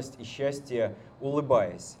радость и счастье,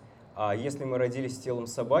 улыбаясь. А если мы родились с телом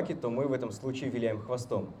собаки, то мы в этом случае виляем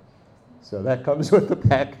хвостом. So that comes with the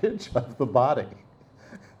package of the body.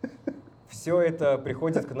 Все это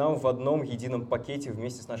приходит к нам в одном едином пакете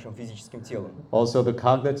вместе с нашим физическим телом. Also the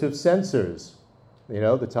cognitive sensors, you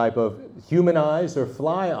know, the type of human eyes or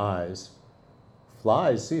fly eyes.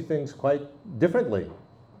 Flies see things quite differently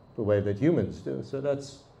the way that humans do. So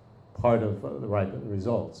that's part of the ripened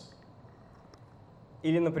results.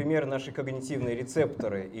 Или, например, наши когнитивные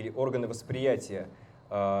рецепторы или органы восприятия.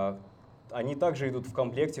 Они также идут в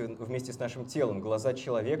комплекте вместе с нашим телом. Глаза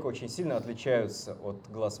человека очень сильно отличаются от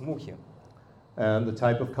глаз мухи. And the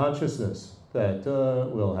type of consciousness that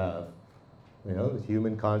we'll have. You know, the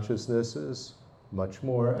human consciousness is much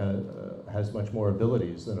more, has much more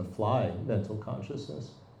abilities than a fly mental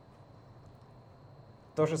consciousness.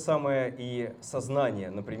 То же самое и сознание.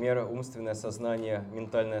 Например, умственное сознание,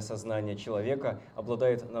 ментальное сознание человека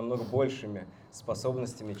обладает намного большими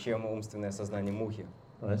способностями, чем умственное сознание мухи.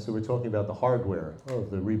 Right, so we're talking about the hardware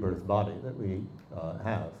of the rebirth body that we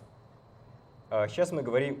have. Сейчас мы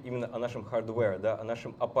говорим именно о нашем hardware, да, о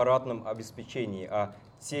нашем аппаратном обеспечении, о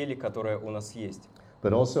теле, которое у нас есть.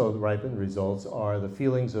 But also the ripened results are the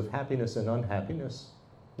feelings of happiness and unhappiness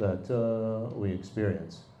that we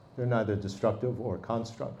experience. They're neither destructive or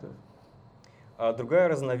constructive. Другая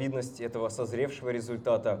разновидность этого созревшего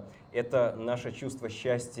результата — это наше чувство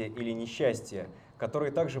счастья или несчастья,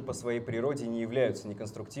 которые также по своей природе не являются ни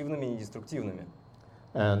конструктивными, ни деструктивными.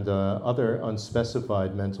 And other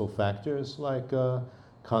unspecified mental factors like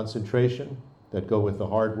concentration that go with the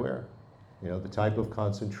hardware. You know, the type of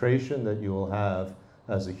concentration that you will have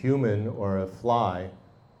as a human or a fly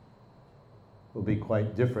will be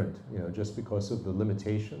quite different, you know, just because of the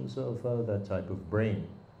limitations of that type of brain.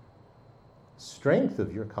 Strength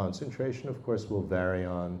of your concentration, of course, will vary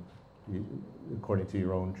according to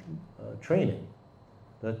your own training.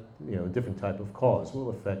 That, you know, a different type of cause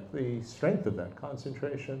will affect the strength of that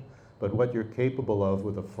concentration, but what you're capable of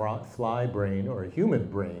with a fly brain or a human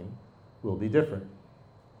brain will be different.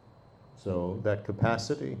 So that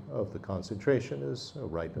capacity of the concentration is a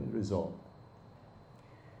ripened result.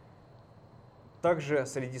 Также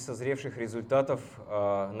среди созревших результатов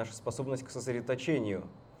наша способность к сосредоточению.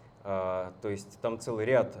 То есть там целый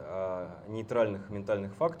ряд нейтральных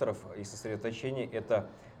ментальных факторов, и сосредоточение — это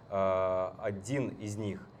один из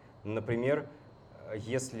них. Например,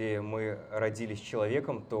 если мы родились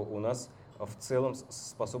человеком, то у нас в целом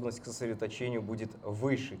способность к сосредоточению будет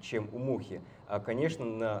выше, чем у мухи. А, конечно,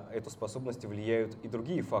 на эту способность влияют и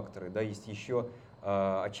другие факторы. Да, есть еще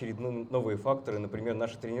очередные новые факторы, например,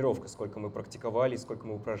 наша тренировка, сколько мы практиковали, сколько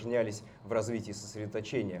мы упражнялись в развитии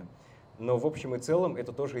сосредоточения. Но в общем и целом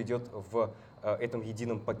это тоже идет в этом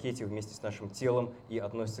едином пакете вместе с нашим телом и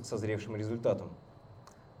относится к созревшим результатам.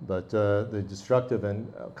 But the destructive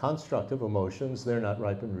and constructive emotions, they're not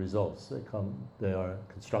ripened results. They are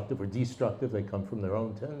constructive or destructive, they come from their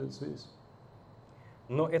own tendencies.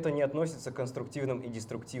 Но это не относится к конструктивным и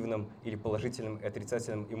деструктивным или положительным и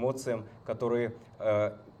отрицательным эмоциям, которые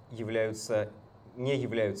не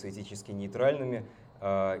являются этически нейтральными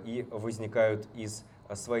и возникают из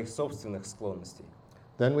своих собственных склонностей.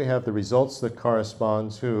 Then we have the results that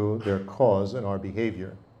correspond to their cause in our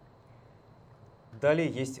behavior.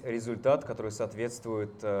 Далее есть результат, который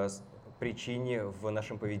соответствует причине в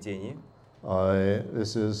нашем поведении.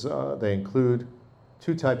 They include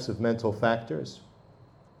two types of mental factors.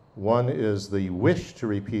 One is the wish to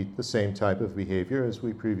repeat the same type of behavior as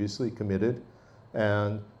we previously committed,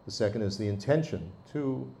 and the second is the intention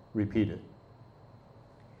to repeat it.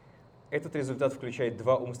 Этот результат включает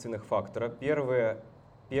два умственных фактора.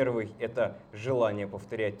 Первый — это желание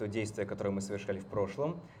повторять то действие, которое мы совершали в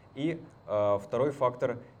прошлом. И второй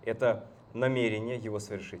фактор — это намерение его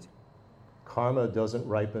совершить. Karma doesn't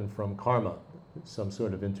ripen from karma. It's some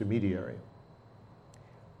sort of intermediary.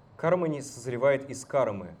 Карма не созревает из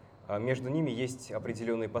кармы. Между ними есть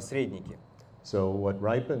определенные посредники. So what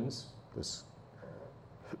ripens, this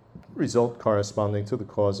result corresponding to the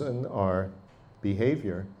cause in our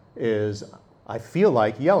behavior, is I feel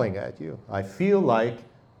like yelling at you. I feel like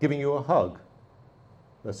giving you a hug.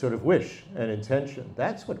 The sort of wish and intention.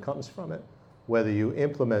 That's what comes from it. Whether you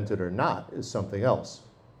implement it or not is something else.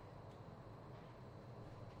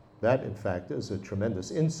 That, in fact, is a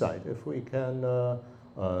tremendous insight if we can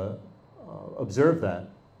observe that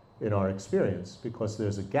in our experience, because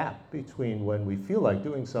there's a gap between when we feel like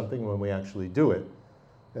doing something and when we actually do it.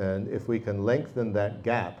 And if we can lengthen that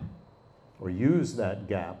gap or use that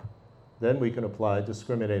gap, then we can apply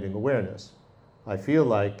discriminating awareness. I feel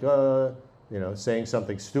like saying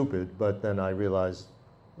something stupid, but then I realize,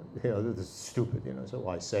 this is stupid, so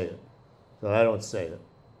why say it? So I don't say it.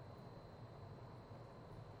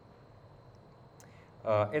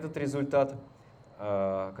 Этот результат,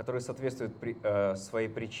 который соответствует своей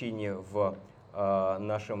причине в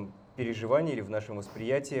нашем переживании или в нашем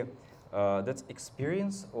восприятии, that's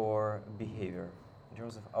experience or behavior in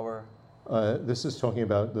terms of our This is talking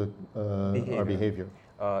about our behavior.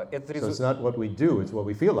 So it's not what we do, it's what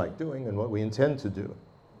we feel like doing and what we intend to do.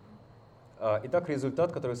 Итак,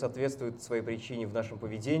 результат, который соответствует своей причине в нашем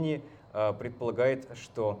поведении, предполагает,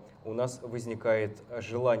 что у нас возникает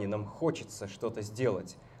желание, нам хочется что-то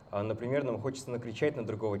сделать. Например, нам хочется накричать на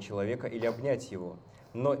другого человека или обнять его.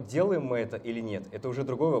 Но делаем мы это или нет, это уже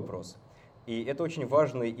другой вопрос. И это очень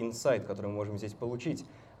важный инсайт, который мы можем здесь получить.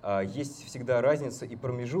 Есть всегда разница и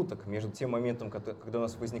промежуток между тем моментом, когда у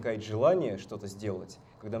нас возникает желание что-то сделать,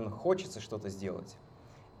 когда нам хочется что-то сделать,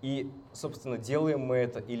 и, собственно, делаем мы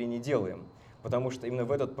это или не делаем. Потому что именно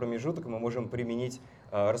в этот промежуток мы можем применить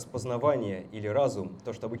распознавание или разум,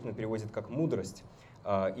 то, что обычно переводят как мудрость.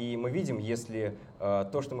 И мы видим, если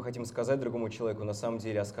то, что мы хотим сказать другому человеку, на самом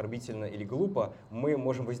деле оскорбительно или глупо, мы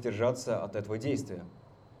можем воздержаться от этого действия.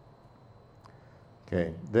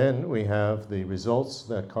 Okay, then we have the results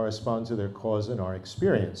that correspond to their cause in our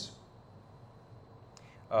experience.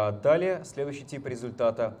 Далее, следующий тип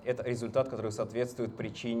результата — это результат, который соответствует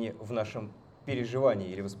причине в нашем переживании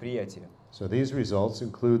или восприятии. So these results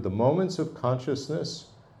include the moments of consciousness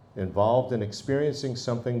involved in experiencing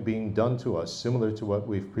something being done to us, similar to what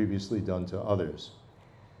we've previously done to others.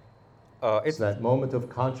 It's that moment of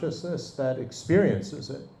consciousness that experiences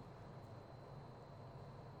it.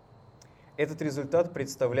 Этот результат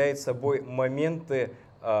представляет собой моменты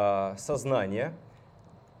сознания,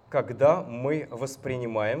 когда мы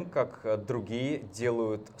воспринимаем, как другие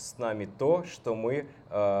делают с нами то, что мы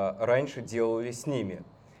раньше делали с ними,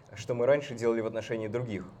 что мы раньше делали в отношении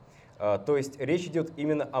других. То есть речь идет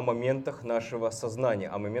именно о моментах нашего сознания,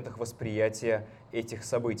 о моментах восприятия этих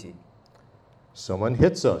событий. Someone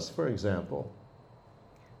hits us, for example.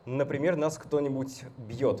 Например, нас кто-нибудь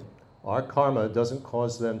бьет. Our karma doesn't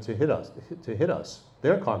cause them to hit us.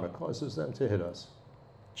 Their karma causes them to hit us.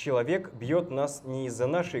 Человек бьет нас не из-за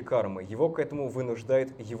нашей кармы, его к этому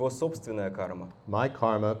вынуждает его собственная карма. My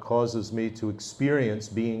karma causes me to experience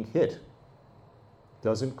being hit.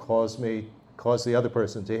 Doesn't cause the other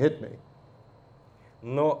person to hit me.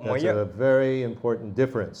 Но That's a very important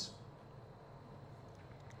difference.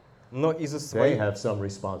 Но из-за They своей... have some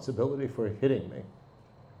responsibility for hitting me.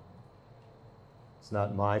 It's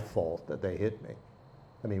not my fault that they hit me.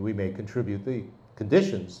 I mean, we may contribute the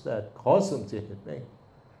conditions that cause them to hit me,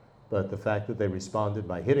 but the fact that they responded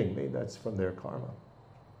by hitting me, that's from their karma.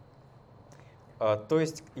 То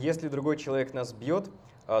есть, если другой человек нас бьет,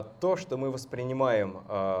 то, что мы воспринимаем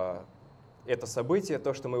это событие,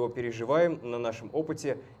 то, что мы его переживаем на нашем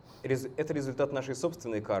опыте, это результат нашей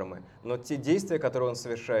собственной кармы. Но те действия, которые он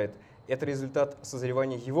совершает, это результат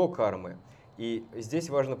созревания его кармы. И здесь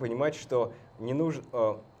важно понимать, что не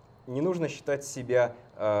нужно считать себя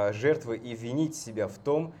жертвой и винить себя в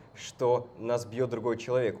том, что нас бьет другой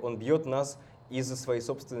человек. Он бьет нас из-за своей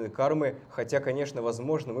собственной кармы, хотя, конечно,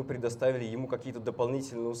 возможно, мы предоставили ему какие-то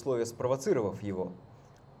дополнительные условия, спровоцировав его.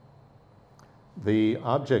 The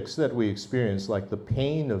objects that we experience, like the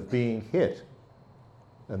pain of being hit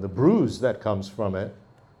and the bruise that comes from it,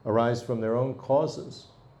 arise from their own causes.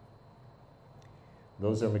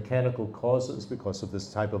 Those are mechanical causes because of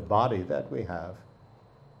this type of body that we have.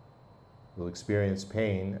 We'll experience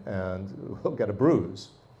pain and we'll get a bruise.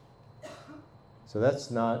 So that's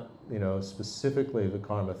not, specifically the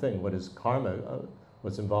karma thing. What is karma?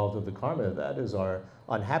 What's involved with the karma of that is our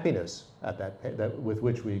unhappiness at that pain, with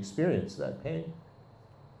which we experience that pain.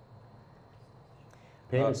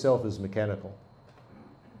 Pain itself is mechanical.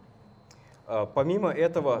 Помимо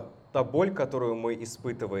этого, та боль, которую мы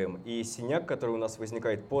испытываем, и синяк, который у нас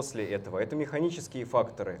возникает после этого, это механические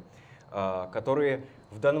факторы, которые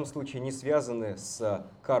в данном случае не связаны с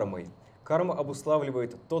кармой. Карма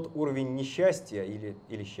обуславливает тот уровень несчастья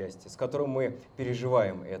или счастья, с которым мы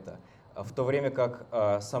переживаем это, в то время как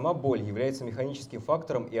сама боль является механическим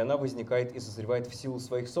фактором, и она возникает и созревает в силу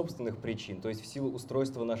своих собственных причин, то есть в силу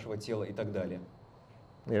устройства нашего тела и так далее.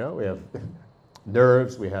 We have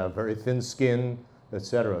nerves, we have very thin skin,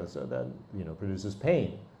 etc. So that produces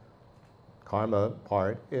pain. Karma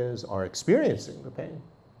part is our experiencing the pain.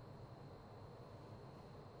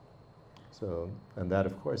 So, and that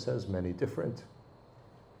of course has many different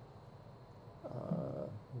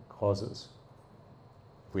causes.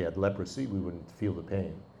 If we had leprosy, we wouldn't feel the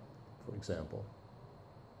pain, for example.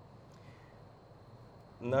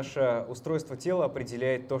 Наше устройство тела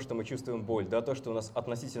определяет то, что мы чувствуем боль, да, то, что у нас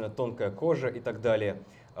относительно тонкая кожа и так далее.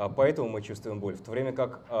 Поэтому мы чувствуем боль. В то время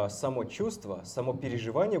как само чувство, само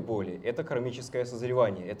переживание боли – это кармическое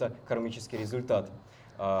созревание, это кармический результат.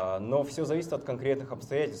 Но все зависит от конкретных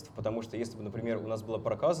обстоятельств, потому что если бы, например, у нас была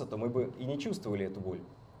проказа, то мы бы и не чувствовали эту боль.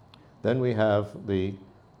 Then we have the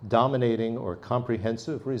dominating or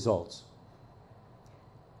comprehensive results.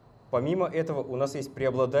 Помимо этого, у нас есть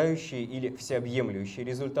преобладающие или всеобъемлющие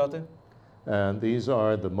результаты. And these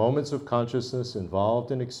are the moments of consciousness involved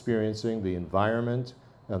in experiencing the environment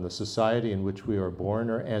and the society in which we are born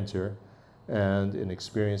or enter, and in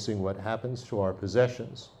experiencing what happens to our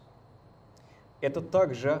possessions. Это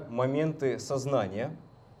также моменты сознания,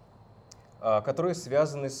 которые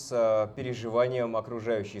связаны с переживанием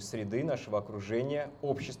окружающей среды, нашего окружения,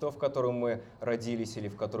 общества, в котором мы родились или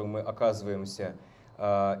в котором мы оказываемся,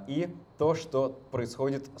 и то, что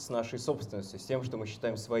происходит с нашей собственностью, с тем, что мы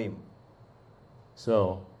считаем своим.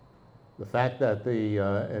 So, the fact that the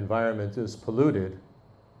environment is polluted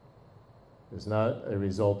is not a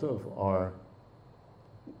result of our,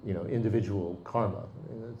 individual karma.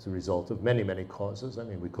 It's a result of many, many causes. I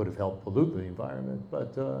mean, we could have helped pollute the environment,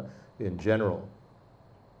 but in general,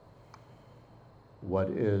 what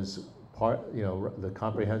is the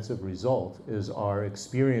comprehensive result is our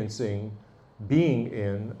experiencing being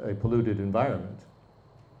in a polluted environment,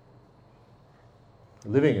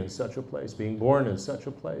 living in such a place, being born in such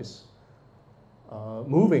a place,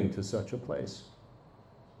 moving to such a place.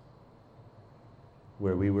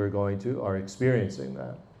 where we are experiencing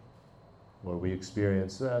that. Or we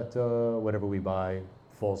experience that whatever we buy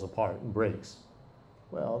falls apart and breaks.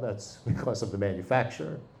 Well, that's because of the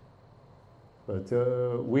manufacturer. But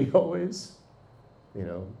we always,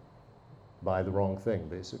 buy the wrong thing,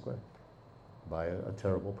 basically. Buy a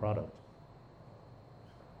terrible product.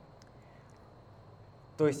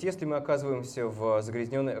 То есть, если мы оказываемся в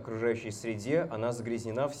загрязненной окружающей среде, она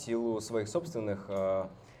загрязнена в силу своих собственных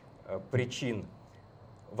причин.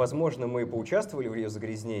 Возможно, мы поучаствовали в ее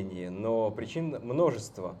загрязнении, но причин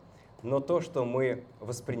множество. Но то, что мы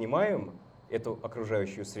воспринимаем эту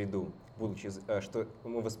окружающую среду, что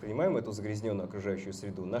мы воспринимаем эту загрязненную окружающую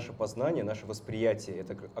среду, наше познание, наше восприятие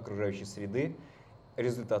этой окружающей среды —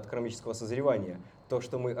 результат кармического созревания. То,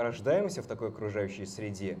 что мы рождаемся в такой окружающей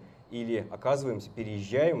среде или оказываемся,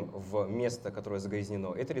 переезжаем в место, которое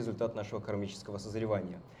загрязнено, это результат нашего кармического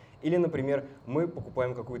созревания. Или, например, мы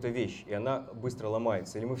покупаем какую-то вещь, и она быстро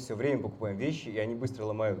ломается. Или мы все время покупаем вещи, и они быстро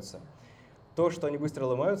ломаются. То, что они быстро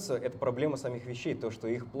ломаются, это проблема самих вещей, то, что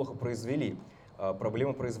их плохо произвели,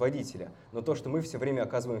 проблема производителя. Но то, что мы все время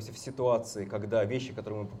оказываемся в ситуации, когда вещи,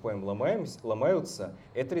 которые мы покупаем, ломаются,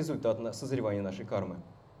 это результат созревания нашей кармы.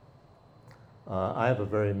 I have a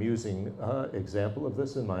very amusing example of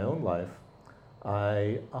this in my own life.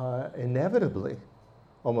 I inevitably,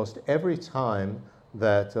 almost every time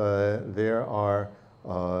that there are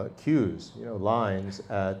queues, lines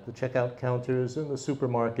at the checkout counters in the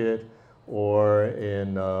supermarket, or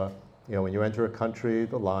in, when you enter a country,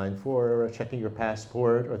 the line for checking your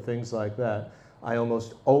passport or things like that, I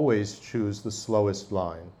almost always choose the slowest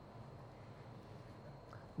line.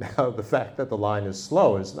 Now, the fact that the line is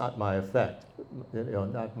slow is not my effect,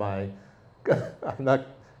 I'm not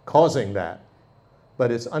causing that.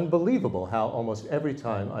 But it's unbelievable how almost every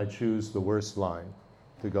time I choose the worst line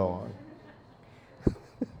to go on.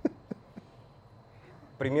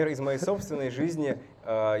 Пример из моей собственной жизни,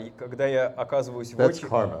 когда я оказываюсь в That's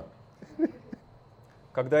karma.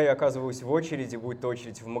 Когда я оказываюсь в очереди, будь то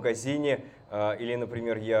очередь в магазине, или,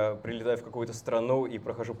 например, я прилетаю в какую-то страну и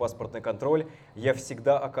прохожу паспортный контроль, я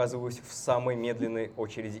всегда оказываюсь в самой медленной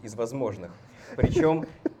очереди из возможных. Причем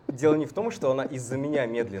дело не в том, что она из-за меня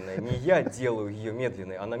медленная, не я делаю ее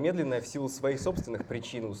медленной, она медленная в силу своих собственных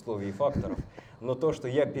причин, условий и факторов. Но то, что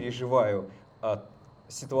я переживаю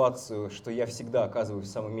ситуацию, что я всегда оказываюсь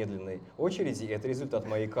в самой медленной очереди, это результат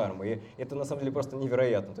моей кармы. И это на самом деле просто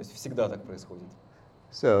невероятно, то есть всегда так происходит.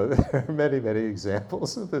 So there are many, many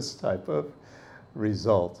examples of this type of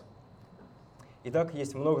result. Итак,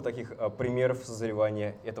 есть много таких примеров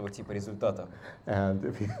созревания этого типа результата. And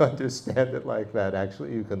if you understand it like that,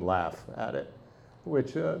 actually you can laugh at it,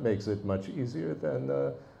 which makes it much easier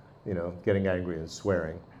than, getting angry and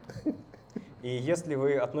swearing. И если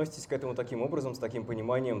вы относитесь к этому таким образом, с таким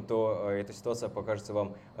пониманием, то эта ситуация покажется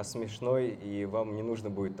вам смешной, и вам не нужно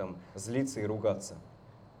будет там злиться и ругаться.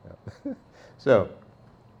 So,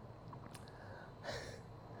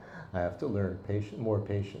 I have to learn more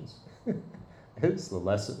patience. It's the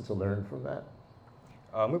lesson to learn from that.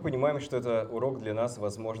 Мы понимаем, что это урок для нас,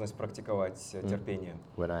 возможность практиковать терпение.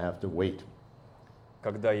 When I have to wait.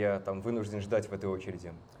 Когда я там вынужден ждать в этой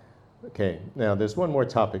очереди. Okay, now there's one more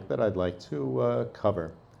topic that I'd like to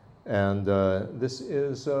cover. And this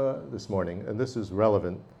is this morning, and this is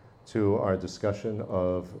relevant to our discussion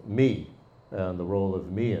of me and the role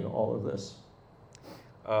of me in all of this.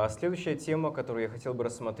 Следующая тема, которую я хотел бы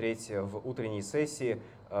рассмотреть в утренней сессии,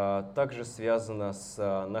 также связана с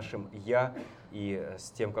нашим «я» и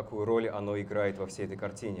с тем, какую роль оно играет во всей этой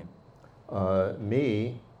картине.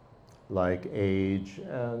 Me, like age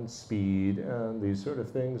and speed and these sort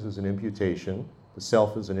of things, is an imputation. The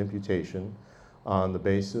self is an imputation on the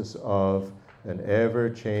basis of an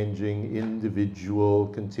ever-changing individual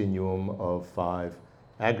continuum of 5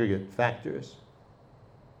 aggregate factors.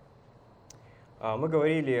 Мы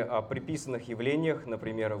говорили о приписанных явлениях,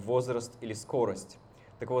 например, возраст или скорость.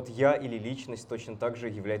 Так вот, «я» или личность точно так же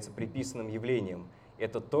является приписанным явлением.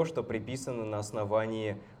 Это то, что приписано на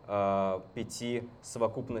основании 5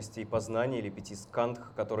 совокупностей познания или 5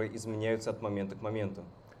 скандх, которые изменяются от момента к моменту.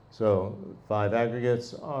 So 5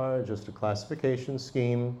 aggregates are just a classification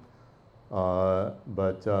scheme,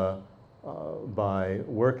 but by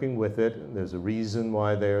working with it, there's a reason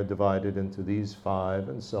why they are divided into these 5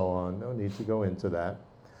 and so on. No need to go into that.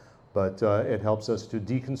 But it helps us to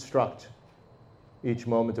deconstruct each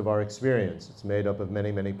moment of our experience. It's made up of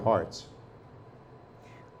many, many parts.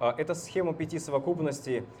 Эта схема 5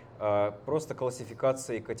 совокупностей просто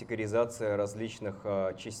классификация и категоризация различных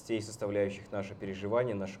частей, составляющих наше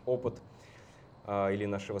переживание, наш опыт или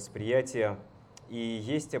наше восприятие. И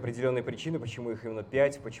есть определенные причины, почему их именно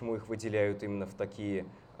 5, почему их выделяют именно в такие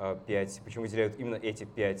 5, почему выделяют именно эти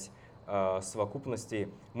 5 совокупностей.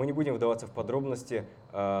 Мы не будем вдаваться в подробности,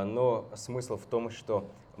 но смысл в том, что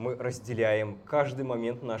мы разделяем каждый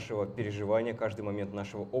момент нашего переживания, каждый момент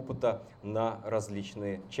нашего опыта на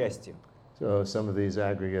различные части. So some of these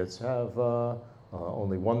aggregates have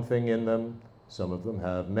only one thing in them. Some of them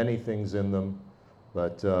have many things in them.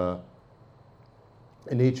 But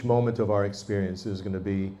in each moment of our experience, there's going to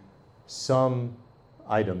be some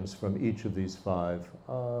items from each of these 5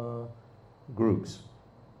 groups.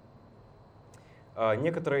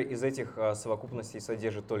 Некоторые из этих совокупностей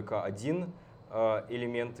содержат только один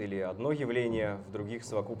элемент или одно явление, в других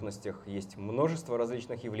совокупностях есть множество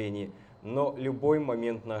различных явлений, но любой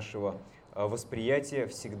момент нашего восприятия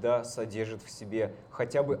всегда содержит в себе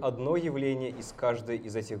хотя бы одно явление из каждой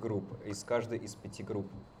из этих групп, из каждой из 5 групп.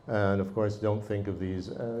 And of course, don't think of these,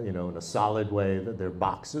 in a solid way that they're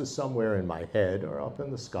boxes somewhere in my head or up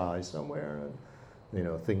in the sky somewhere,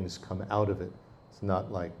 and things come out of it. It's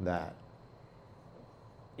not like that.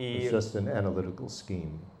 It's just an analytical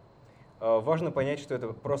scheme. Важно понять, что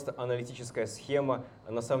это просто аналитическая схема.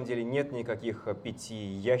 На самом деле нет никаких 5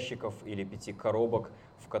 ящиков или 5 коробок,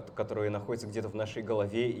 которые находятся где-то в нашей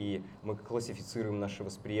голове, и мы классифицируем наше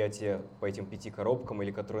восприятие по этим 5 коробкам,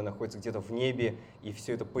 или которые находятся где-то в небе, и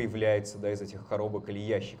все это появляется из этих коробок или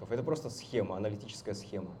ящиков. Это просто схема, аналитическая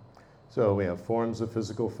схема. So we have forms of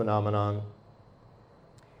physical phenomenon.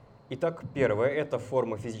 Итак, первое — это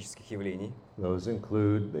формы физических явлений. Those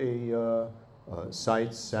include the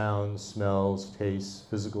sights, sounds, smells, tastes,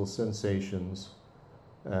 physical sensations,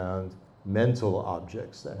 and mental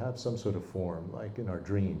objects that have some sort of form, like in our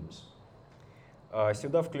dreams.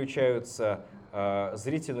 Сюда включаются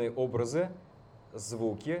зрительные образы,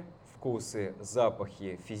 звуки, вкусы,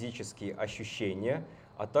 запахи, физические ощущения,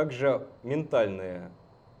 а также ментальные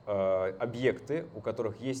объекты, у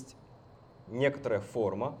которых есть некоторая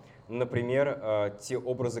форма, например, те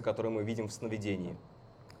образы, которые мы видим в сновидении.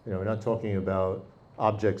 We're not talking about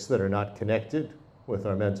objects that are not connected with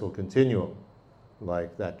our mental continuum,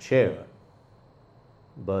 like that chair.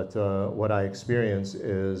 But what I experience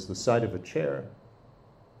is the sight of a chair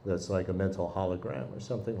that's like a mental hologram or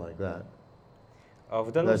something like that.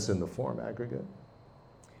 That's in the form aggregate.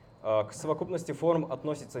 К совокупности форм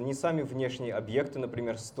относятся не сами внешние объекты,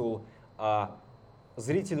 например, стул, а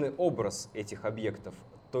зрительный образ этих объектов,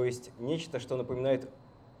 то есть нечто, что напоминает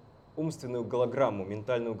умственную голограмму,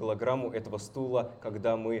 ментальную голограмму этого стула,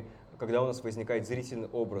 когда у нас возникает зрительный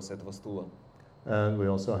образ этого стула. And we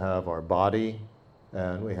also have our body,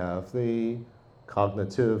 and we have the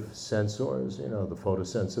cognitive sensors, the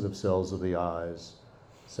photosensitive cells of the eyes,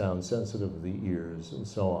 sound sensitive of the ears, and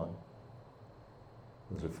so on.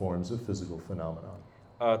 Those are forms of physical phenomena.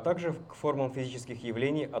 Также к формам физических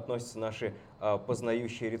явлений относятся наши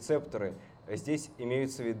познающие рецепторы. Здесь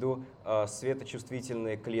имеются в виду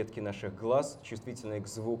светочувствительные клетки наших глаз, чувствительные к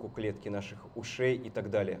звуку клетки наших ушей и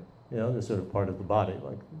так далее. They're sort of part of the body,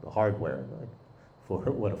 like the hardware, like for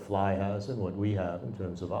what a fly has and what we have in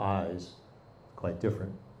terms of eyes, quite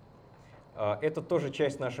different. Это тоже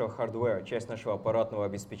часть нашего hardware, часть нашего аппаратного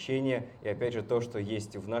обеспечения, и опять же то, что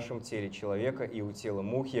есть в нашем теле человека и у тела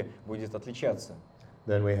мухи, будет отличаться.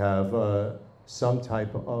 Then we have some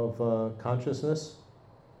type of consciousness,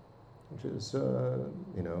 which is,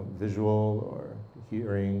 visual or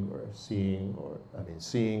hearing or seeing,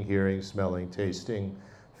 seeing, hearing, smelling, tasting,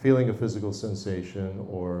 feeling a physical sensation,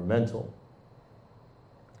 or mental.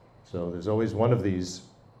 So there's always one of these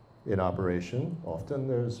in operation. Often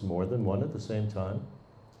there's more than one at the same time.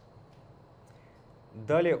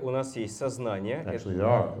 Далее у нас есть сознание. Actually,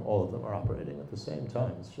 all of them are operating at the same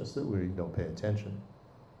time. It's just that we don't pay attention.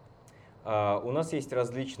 У нас есть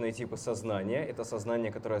различные типы сознания. Это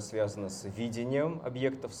сознание, которое связано с видением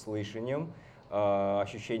объектов, слышанием,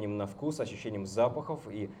 ощущением на вкус, ощущением запахов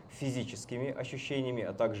и физическими ощущениями,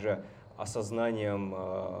 а также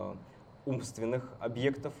осознанием умственных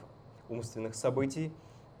объектов, умственных событий.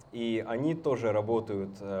 И они тоже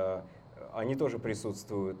работают, они тоже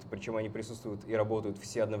присутствуют, причем они присутствуют и работают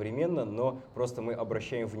все одновременно, но просто мы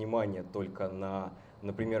обращаем внимание только на,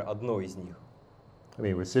 например, одно из них.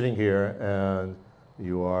 We're sitting here and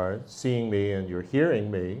you are seeing me and you're hearing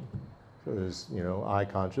me. So there's, eye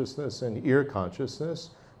consciousness and ear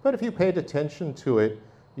consciousness. But if you paid attention to it,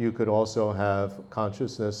 you could also have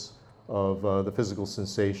consciousness of the physical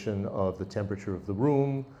sensation of the temperature of the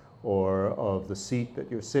room or of the seat that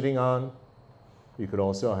you're sitting on. You could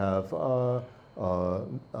also have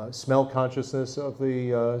smell consciousness of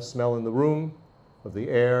the smell in the room, of the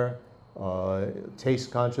air.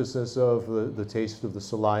 Taste consciousness of the taste of the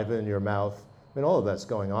saliva in your mouth, I mean, all of that's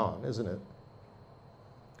going on, isn't it?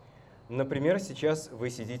 Например, сейчас вы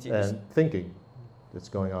сидите и And thinking that's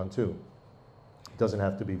going on too. It doesn't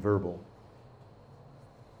have to be verbal.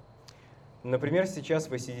 Например, сейчас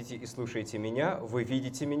вы сидите и слушаете меня, вы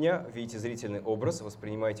видите меня, видите зрительный образ,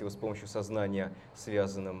 воспринимаете его с помощью сознания,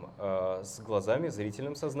 связанным с глазами,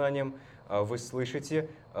 зрительным сознанием. Вы слышите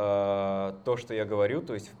то, что я говорю,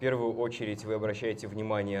 то есть в первую очередь вы обращаете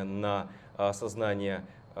внимание на сознание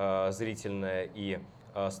зрительное и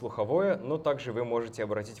слуховое, но также вы можете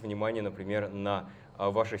обратить внимание, например, на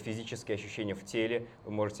ваши физические ощущения в теле,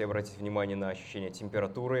 вы можете обратить внимание на ощущение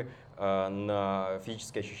температуры, на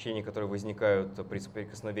физические ощущения, которые возникают при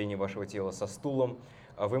соприкосновении вашего тела со стулом.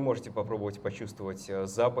 Вы можете попробовать почувствовать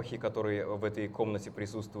запахи, которые в этой комнате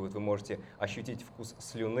присутствуют, вы можете ощутить вкус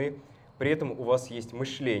слюны. При этом у вас есть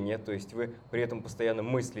мышление, то есть вы при этом постоянно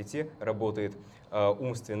мыслите, работает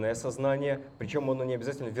умственное сознание, причем оно не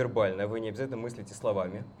обязательно вербальное, вы не обязательно мыслите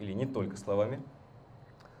словами или не только словами.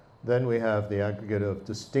 Then we have the aggregate of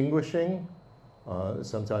distinguishing,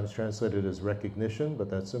 sometimes translated as recognition, but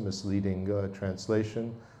that's a misleading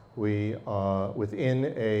translation. We,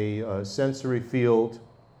 within a sensory field,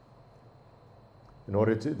 in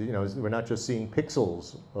order to, we're not just seeing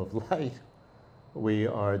pixels of light, we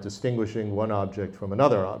are distinguishing one object from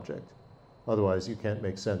another object. Otherwise, you can't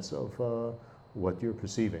make sense of what you're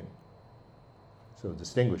perceiving. So,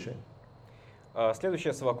 distinguishing.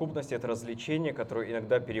 Следующая совокупность — это развлечение, которое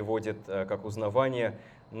иногда переводят как узнавание,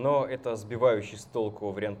 но это сбивающий с толку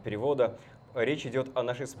вариант перевода. Речь идет о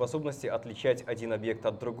нашей способности отличать один объект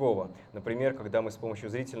от другого. Например, когда мы с помощью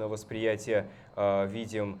зрительного восприятия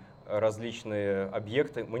видим различные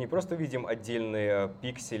объекты, мы не просто видим отдельные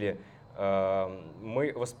пиксели,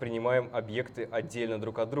 мы воспринимаем объекты отдельно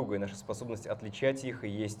друг от друга, и наша способность отличать их и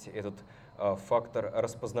есть этот фактор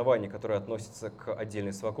распознавания, который относится к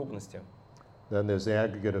отдельной совокупности. Then there's the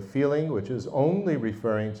aggregate of feeling, which is only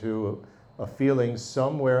referring to a feeling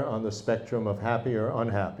somewhere on the spectrum of happy or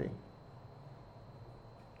unhappy.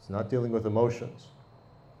 It's not dealing with emotions.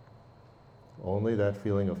 Only that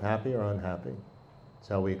feeling of happy or unhappy. It's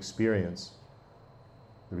how we experience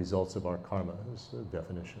the results of our karma, is the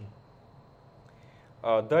definition.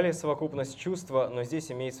 Далее совокупность чувства, но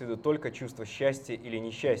здесь имеется в виду только чувство счастья или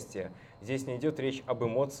несчастья. Здесь не идет речь об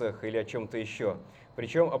эмоциях или о чем-то еще.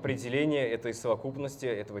 Причем определение этой совокупности,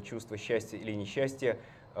 этого чувства счастья или несчастья,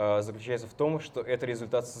 заключается в том, что это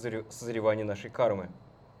результат созревания нашей кармы.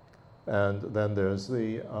 And then there's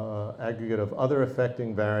the aggregate of other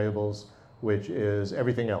affecting variables, which is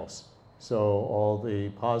everything else. So all the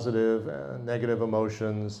positive and negative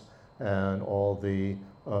emotions and all the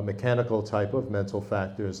mechanical type of mental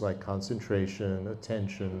factors like concentration,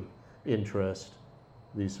 attention, interest,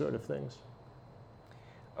 these sort of things.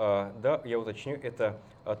 Да, я уточню, это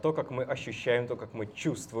то, как мы ощущаем, то, как мы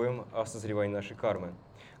чувствуем созревание нашей кармы.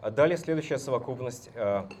 Далее следующая совокупность —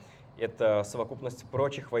 это совокупность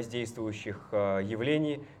прочих воздействующих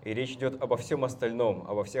явлений, и речь идет обо всем остальном,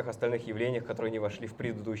 обо всех остальных явлениях, которые не вошли в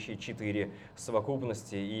предыдущие 4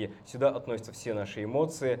 совокупности, и сюда относятся все наши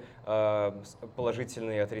эмоции,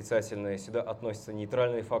 положительные и отрицательные, сюда относятся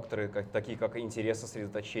нейтральные факторы, такие как интерес,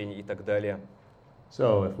 сосредоточение и так далее.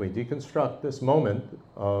 So if we deconstruct this moment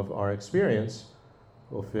of our experience,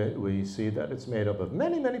 we see that it's made up of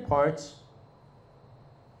many, many parts,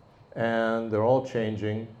 and they're all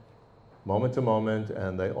changing moment to moment,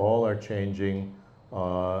 and they all are changing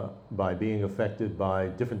by being affected by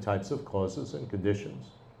different types of causes and conditions.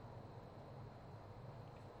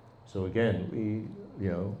 So again,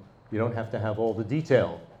 you don't have to have all the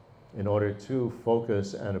detail in order to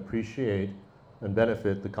focus and appreciate and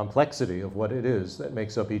benefit the complexity of what it is that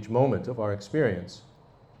makes up each moment of our experience.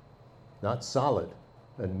 Not solid,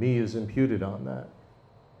 and me is imputed on that.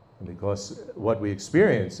 And because what we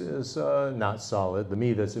experience is not solid, the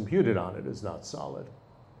me that's imputed on it is not solid.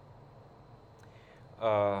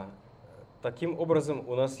 Таким образом,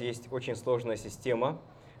 у нас есть очень сложная система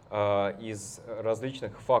из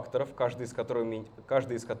различных факторов, каждый из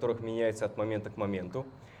которых меняется от момента к моменту.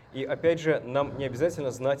 И опять же, нам не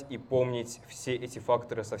обязательно знать и помнить все эти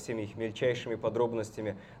факторы со всеми их мельчайшими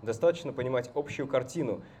подробностями. Достаточно понимать общую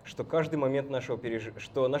картину, что каждый момент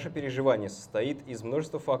что наше переживание состоит из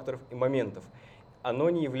множества факторов и моментов. Оно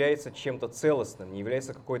не является чем-то целостным, не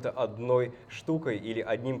является какой-то одной штукой или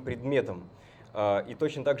одним предметом. И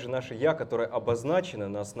точно так же наше «я», которое обозначено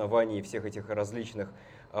на основании всех этих различных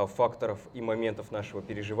факторов и моментов нашего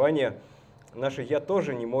переживания, наше «я»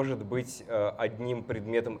 тоже не может быть одним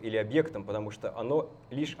предметом или объектом, потому что оно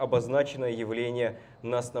лишь обозначенное явление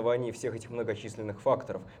на основании всех этих многочисленных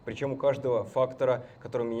факторов. Причем у каждого фактора,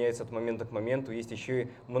 который меняется от момента к моменту, есть еще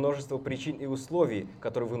и множество причин и условий,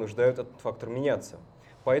 которые вынуждают этот фактор меняться.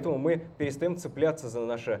 Поэтому мы перестаем цепляться за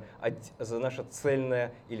наше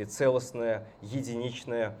цельное или целостное,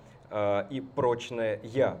 единичное и прочное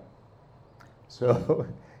 «я». So,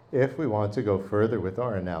 if we want to go further with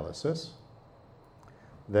our analysis,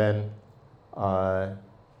 then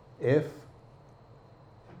if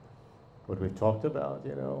what we've talked about,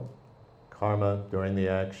 karma during the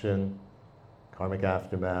action, karmic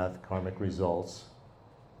aftermath, karmic results,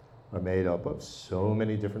 are made up of so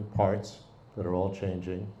many different parts that are all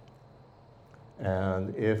changing,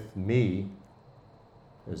 and if me,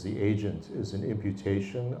 as the agent, is an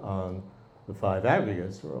imputation on the five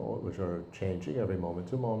aggregates, which are changing every moment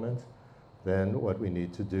to moment, then what we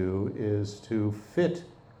need to do is to fit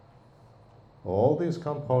all these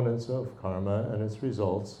components of karma and its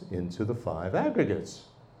results into the five aggregates.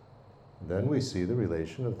 Then we see the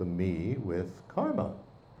relation of the me with karma.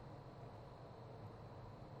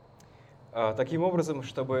 Таким образом,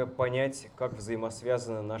 чтобы понять, как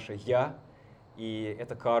взаимосвязано наше «я» и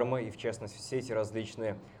эта карма, и в частности все эти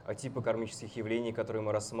различные типы кармических явлений, которые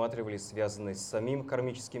мы рассматривали, связанные с самим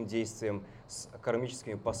кармическим действием, с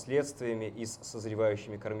кармическими последствиями и с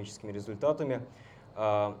созревающими кармическими результатами,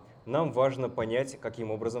 нам важно понять,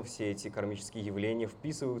 каким образом все эти кармические явления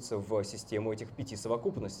вписываются в систему этих 5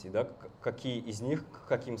 совокупностей, да? Какие из них к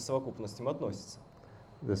каким совокупностям относятся.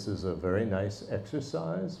 This is a very nice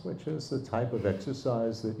exercise, which is the type of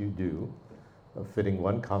exercise that you do of fitting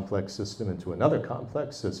one complex system into another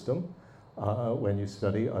complex system when you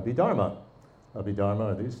study Abhidharma.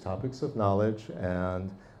 Abhidharma are these topics of knowledge,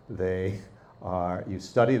 and you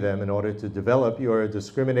study them in order to develop your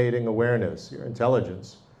discriminating awareness, your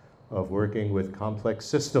intelligence of working with complex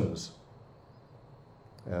systems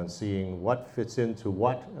and seeing what fits into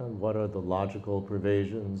what and what are the logical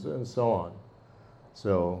pervasions and so on.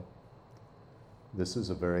 So this is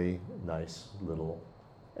a very nice little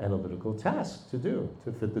analytical task to do,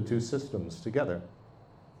 to fit the two systems together.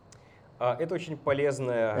 Это очень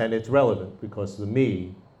полезная... And it's relevant because the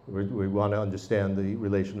me, we want to understand the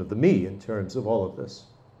relation of the me in terms of all of this.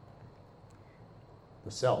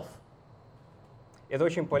 The self. Это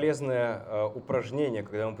очень полезное упражнение,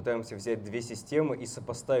 когда мы пытаемся взять две системы и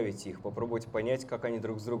сопоставить их, попробовать понять, как они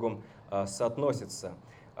друг с другом соотносятся.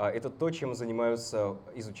 Это то, чем занимаются,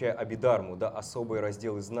 изучая Абхидхарму, да, особые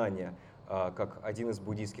разделы знания, как один из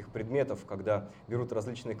буддийских предметов, когда берут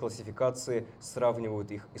различные классификации, сравнивают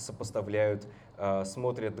их и сопоставляют,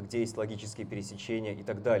 смотрят, где есть логические пересечения и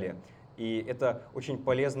так далее. И это очень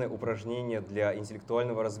полезное упражнение для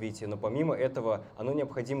интеллектуального развития, но помимо этого оно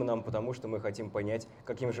необходимо нам, потому что мы хотим понять,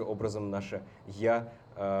 каким же образом наше «я»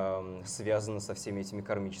 связано со всеми этими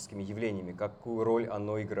кармическими явлениями, какую роль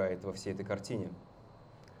оно играет во всей этой картине.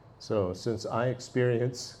 So, since I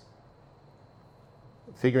experience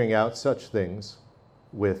figuring out such things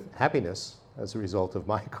with happiness as a result of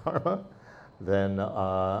my karma, then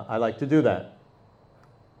I like to do that.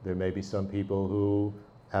 There may be some people who,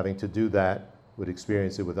 having to do that, would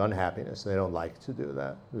experience it with unhappiness. They don't like to do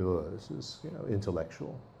that. This is,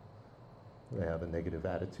 intellectual. They have a negative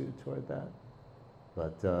attitude toward that.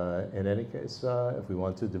 But in any case, if we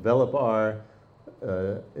want to develop our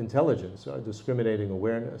intelligence, our discriminating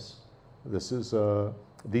awareness, this is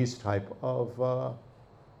these type of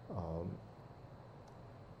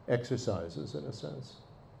exercises, in a sense,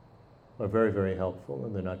 are very, very helpful,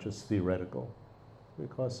 and they're not just theoretical,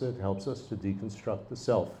 because it helps us to deconstruct the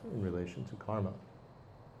self in relation to karma.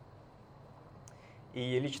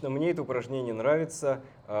 И лично мне это упражнение нравится.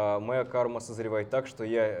 Моя карма созревает так, что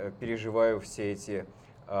я переживаю все эти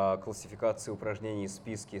классификации упражнений и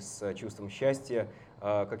списки с чувством счастья.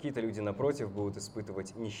 Какие-то люди, напротив, будут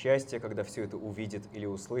испытывать несчастье, когда все это увидят или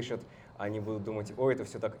услышат. Они будут думать: ой, это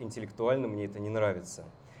все так интеллектуально, мне это не нравится.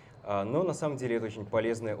 Но на самом деле это очень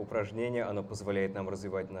полезное упражнение. Оно позволяет нам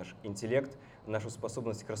развивать наш интеллект, нашу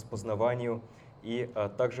способность к распознаванию и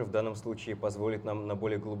также в данном случае позволит нам на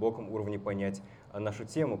более глубоком уровне понять нашу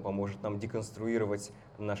тему, поможет нам деконструировать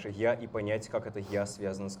наше «я» и понять, как это «я»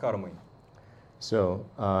 связано с кармой. So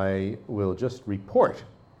I will just report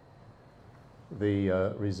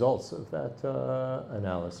the results of that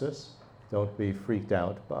analysis. Don't be freaked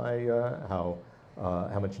out by how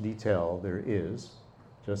much detail there is,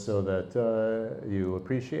 just so that you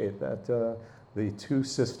appreciate that the two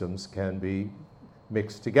systems can be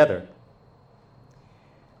mixed together.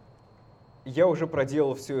 Я уже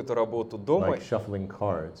проделал всю эту работу дома. Like shuffling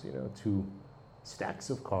cards, two stacks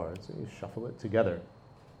of cards and you shuffle it together.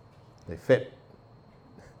 They fit.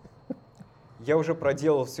 Я уже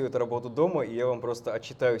проделал всю эту работу дома, и я вам просто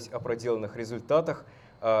отчитаюсь о проделанных результатах.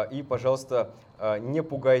 И, пожалуйста, не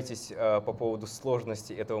пугайтесь по поводу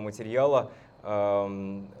сложности этого материала.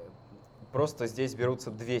 Просто здесь берутся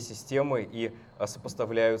две системы и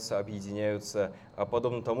сопоставляются, объединяются,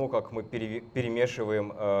 подобно тому, как мы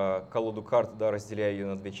перемешиваем колоду карт, да, разделяя ее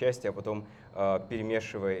на две части, а потом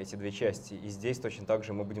перемешивая эти две части. И здесь точно так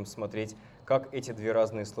же мы будем смотреть, как эти две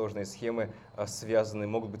разные сложные схемы связаны,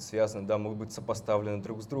 могут быть связаны, да, могут быть сопоставлены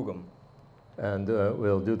друг с другом. And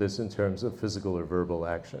we'll do this in terms of physical or verbal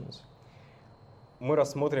actions. Мы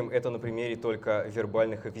рассмотрим это на примере только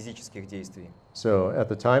вербальных и физических действий. So at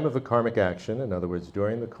the time of the karmic action, in other words,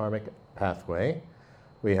 during the karmic pathway,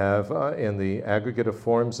 we have in the aggregate of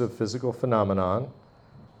forms of physical phenomenon,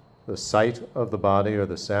 the sight of the body or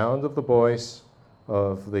the sound of the voice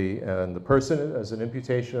and the person as an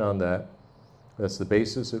imputation on that. That's the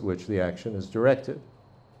basis at which the action is directed.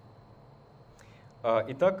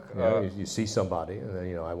 Итак, You see somebody, and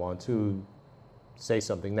then, I want to say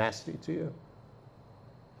something nasty to you.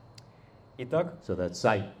 итак, So that's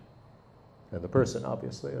sight. And the person,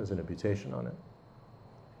 obviously, has an imputation on it.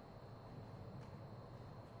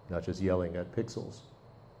 Not just yelling at pixels.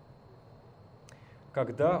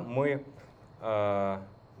 когда мы...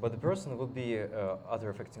 But the person would be other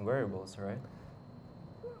affecting variables, right?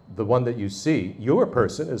 The one that you see, your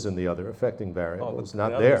person is in the other affecting variables, not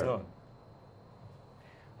the other is there.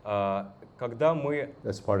 not. Когда мы...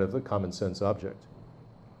 That's part of the common sense object.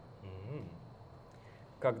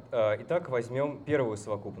 Итак, возьмем первую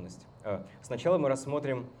совокупность. Сначала мы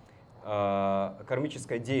рассмотрим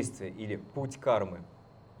кармическое действие или путь кармы.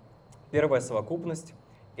 Первая совокупность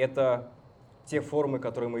 — это те формы,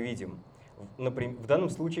 которые мы видим. В данном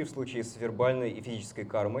случае, в случае с вербальной и физической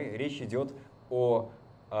кармой, речь идет о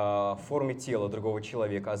форме тела другого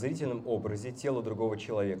человека, о зрительном образе тела другого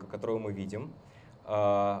человека, которого мы видим,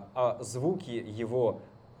 о звуке его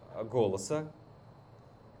голоса.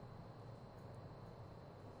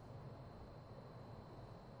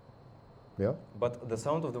 Yeah? But the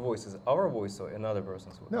sound of the voice is our voice or another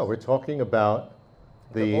person's voice? No, we're talking about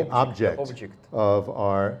the object of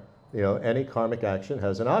our, any karmic action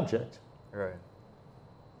has an object. Right.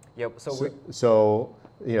 Yeah, So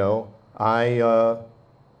I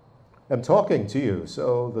am talking to you.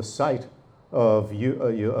 So the sight of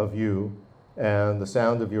you and the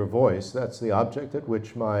sound of your voice, that's the object at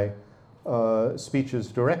which my speech is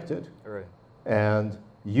directed. Right. And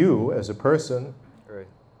you, as a person, Right.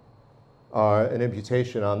 are an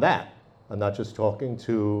imputation on that. I'm not just talking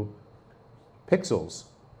to pixels.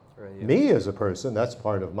 Right, yeah. Me as a person, that's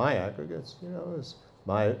part of my aggregates, is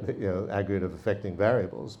my aggregate of affecting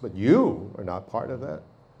variables. But you are not part of that.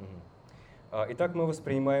 Итак, мы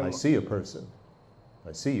воспринимаем... I see a person.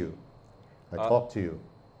 I see you. I talk to you.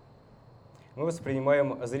 Мы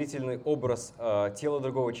воспринимаем зрительный образ тела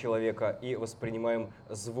другого человека и воспринимаем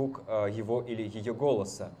звук его или ее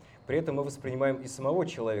голоса. При этом мы воспринимаем и самого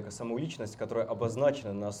человека, саму личность, которая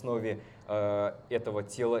обозначена на основе этого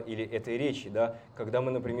тела или этой речи. Да? Когда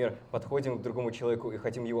мы, например, подходим к другому человеку и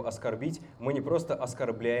хотим его оскорбить, мы не просто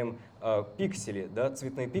оскорбляем пиксели, да,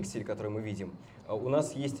 цветные пиксели, которые мы видим. У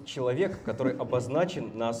нас есть человек, который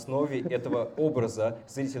обозначен на основе этого образа,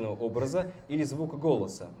 зрительного образа или звука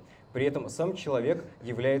голоса. При этом сам человек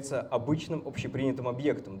является обычным общепринятым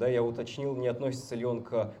объектом. Да, я уточнил, не относится ли он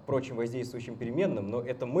к прочим воздействующим переменным, но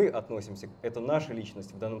это мы относимся, это наша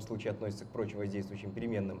личность в данном случае относится к прочим воздействующим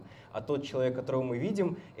переменным. А тот человек, которого мы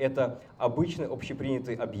видим, это обычный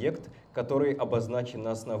общепринятый объект, который обозначен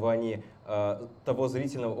на основании того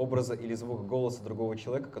зрительного образа или звука голоса другого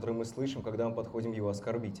человека, который мы слышим, когда мы подходим его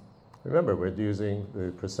оскорбить. Remember, we're using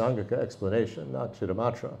the prasangika explanation, not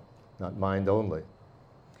chittamatra, not mind only.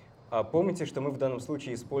 Помните, что мы в данном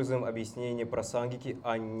случае используем объяснение прасангики,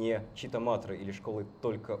 а не читаматры или школы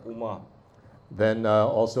только ума. Then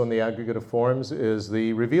also in the aggregate of forms is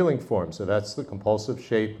the revealing form. So that's the compulsive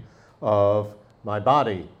shape of my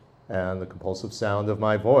body and the compulsive sound of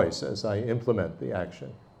my voice as I implement the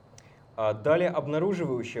action. Далее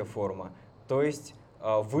обнаруживающая форма, то есть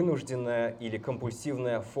вынужденная или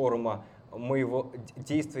компульсивная форма моего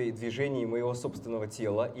действия и движений моего собственного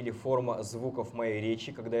тела или форма звуков моей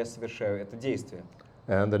речи, когда я совершаю это действие.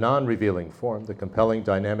 And the non-revealing form, the compelling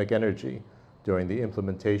dynamic energy during the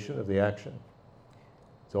implementation of the action.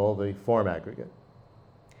 It's all the form aggregate.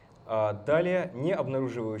 Далее не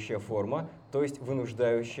обнаруживающая форма, то есть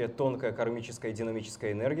вынуждающая тонкая кармическая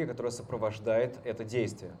динамическая энергия, которая сопровождает это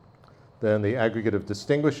действие. Then the aggregate of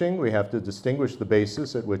distinguishing, we have to distinguish the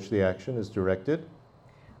basis at which the action is directed.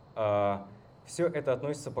 Все это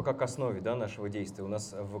относится пока к основе, да, нашего действия. У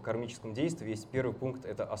нас в кармическом действии есть первый пункт,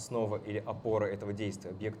 это основа или опора этого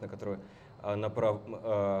действия, объект, на который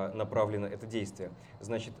направлено это действие.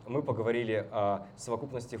 Значит, мы поговорили о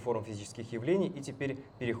совокупности форм физических явлений, и теперь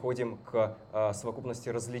переходим к совокупности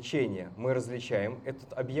развлечения. Мы различаем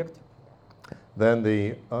этот объект. Then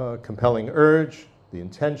the compelling urge, the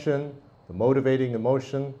intention, the motivating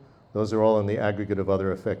emotion, those are all in the aggregate of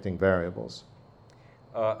other affecting variables.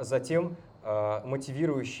 Затем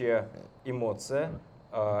мотивирующая эмоция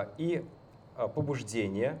и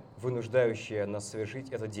побуждение, вынуждающее нас совершить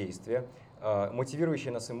это действие,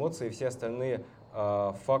 мотивирующие нас эмоции и все остальные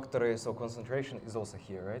факторы. So concentration is also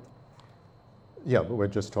here, right? Yeah, but we're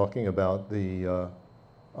just talking about the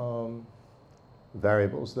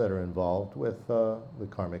variables that are involved with the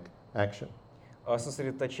karmic action.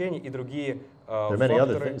 Сосредоточение и другие There are many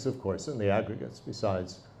other факторы. things, of course, in the aggregates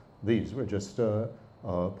besides these. We're just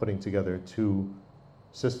putting together two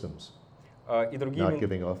systems, И другие, not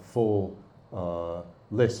giving a full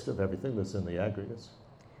list of everything that's in the aggregates.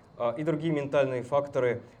 и другие ментальные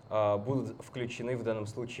факторы будут включены в данном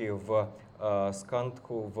случае в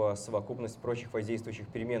скандку, в совокупность прочих воздействующих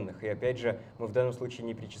переменных. И опять же, мы в данном случае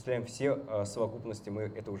не перечисляем все совокупности, мы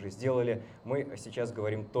это уже сделали. Мы сейчас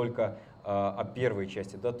говорим только о первой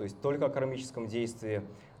части, да, то есть только о кармическом действии,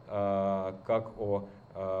 как о...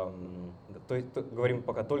 То есть говорим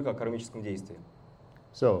пока только о кармическом действии.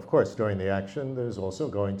 So, of course, during the action, there's also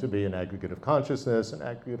going to be an aggregate of consciousness, an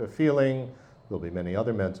aggregate of feeling. There'll be many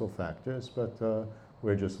other mental factors, but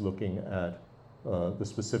we're just looking at the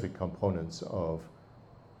specific components of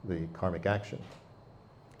the karmic action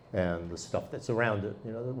and the stuff that's around it,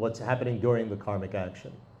 you know, what's happening during the karmic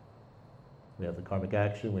action. We have the karmic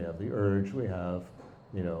action, we have the urge, we have,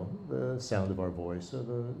 you know, the sound of our voice, or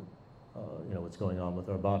the, you know, what's going on with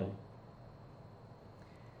our body.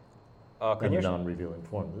 And the Конечно, non-revealing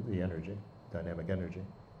form, the energy, dynamic energy.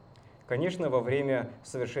 Конечно, во время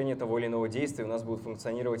совершения того или иного действия у нас будут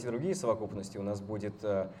функционировать и другие совокупности. У нас будет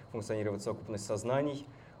функционировать совокупность сознаний,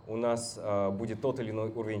 у нас будет тот или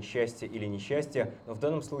иной уровень счастья или несчастья, но в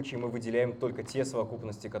данном случае мы выделяем только те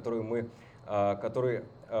совокупности, которые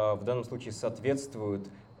в данном случае соответствуют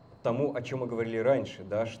тому, о чем мы говорили раньше,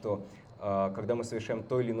 да, что когда мы совершаем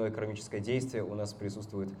то или иное кармическое действие, у нас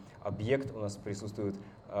присутствует объект, у нас присутствует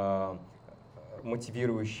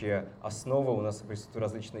мотивирующая основа, у нас присутствуют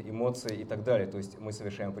различные эмоции и так далее. То есть мы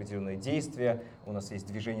совершаем определенные действия, у нас есть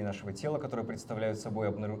движение нашего тела, которое представляет собой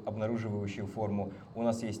обнаруживающую форму, у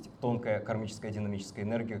нас есть тонкая кармическая динамическая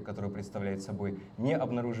энергия, которая представляет собой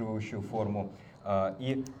необнаруживающую форму,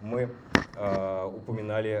 и мы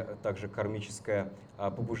упоминали также кармическое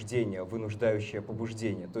побуждение, вынуждающее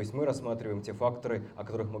побуждение. То есть мы рассматриваем те факторы, о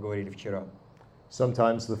которых мы говорили вчера.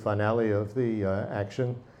 Sometimes the finale of the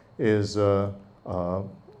action is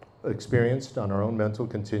experienced on our own mental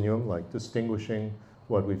continuum, like distinguishing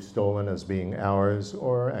what we've stolen as being ours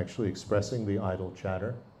or actually expressing the idle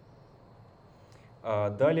chatter.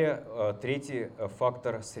 Далее, третий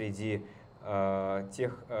фактор среди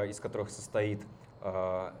тех, из которых состоит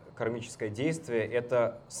кармическое действие,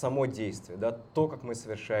 это само действие, да, то, как мы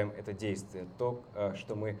совершаем это действие, то,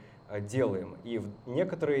 что мы делаем. И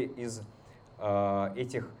некоторые из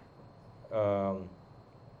этих...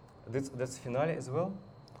 That's finale as well?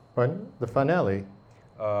 Pardon? The finale.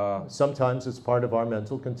 Sometimes it's part of our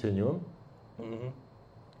mental continuum.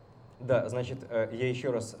 Да, значит, я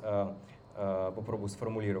еще раз попробую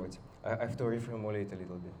сформулировать. I have to reformulate a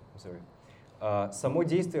little bit. I'm sorry. Само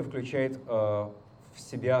действие включает в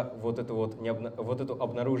себя вот эту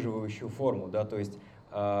обнаруживающую форму, да, то есть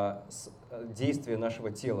действие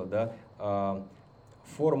нашего тела, да,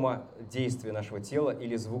 форма действия нашего тела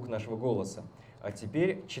или звук нашего голоса. А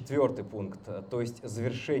теперь четвертый пункт, то есть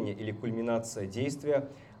завершение или кульминация действия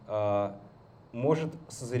может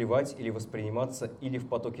созревать или восприниматься или в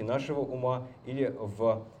потоке нашего ума, или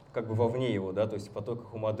как бы вовне его, да, то есть в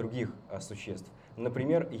потоках ума других существ.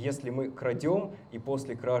 Например, если мы крадем, и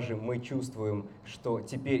после кражи мы чувствуем, что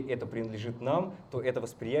теперь это принадлежит нам, то это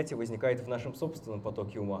восприятие возникает в нашем собственном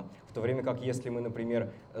потоке ума. В то время как если мы,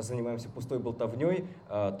 например, занимаемся пустой болтовней,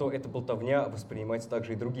 то эта болтовня воспринимается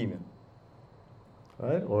также и другими.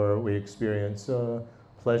 Right? Or we experience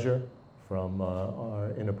pleasure from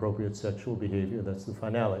our inappropriate sexual behavior. That's the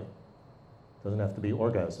finale. Doesn't have to be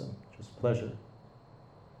orgasm, just pleasure.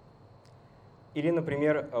 Или,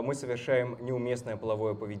 например, мы совершаем неуместное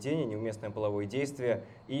половое поведение, неуместное половое действие,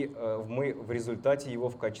 и мы в результате его,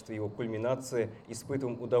 в качестве его кульминации,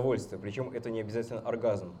 испытываем удовольствие. Причем это не обязательно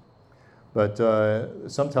оргазм. But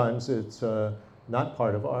sometimes it's not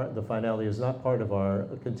part of the finale is not part of our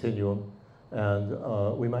continuum,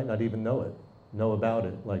 and we might not even know it. know about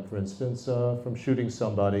it. Like, for instance, from shooting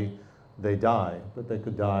somebody, they die, but they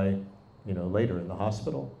could die, later in the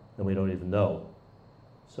hospital, and we don't even know.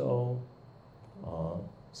 So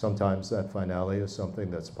sometimes that finale is something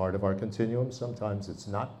that's part of our continuum. Sometimes it's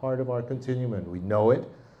not part of our continuum, and we know it.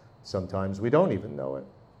 Sometimes we don't even know it.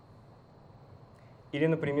 Или,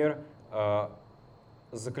 например,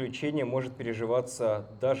 заключение может переживаться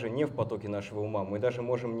даже не в потоке нашего ума. Мы даже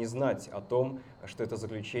можем не знать о том, что это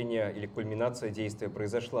заключение или кульминация действия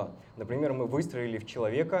произошла. Например, мы выстрелили в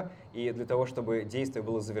человека, и для того, чтобы действие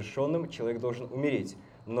было завершенным, человек должен умереть.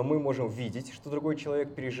 Но мы можем видеть, что другой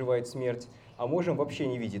человек переживает смерть, а можем вообще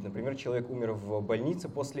не видеть. Например, человек умер в больнице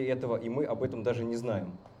после этого, и мы об этом даже не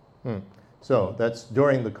знаем. So that's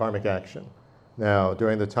during the karmic action. Now,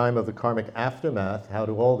 during the time of the karmic aftermath, how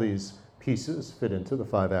do all these pieces fit into the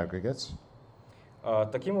 5 aggregates?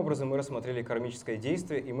 Таким образом, мы рассмотрели кармическое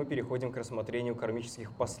действие, и мы переходим к рассмотрению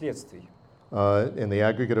кармических последствий. In the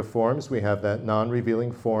aggregate of forms, we have that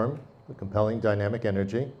non-revealing form, the compelling dynamic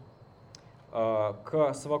energy.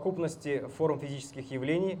 К совокупности форм физических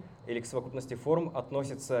явлений или к совокупности форм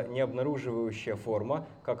относится необнаруживающая форма,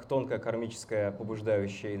 как тонкая кармическая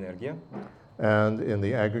побуждающая энергия. And in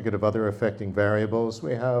the aggregate of other affecting variables,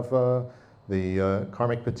 we have the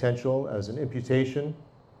karmic potential as an imputation,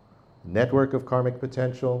 network of karmic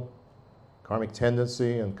potential, karmic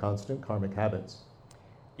tendency, and constant karmic habits.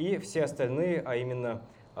 И все остальные, а именно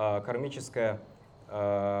кармические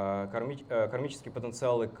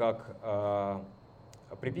потенциалы как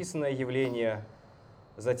приписанное явление,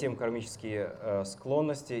 затем кармические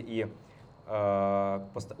склонности и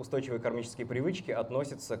устойчивые кармические привычки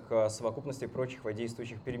относятся к совокупности прочих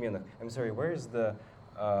воздействующих переменных. I'm sorry, where is the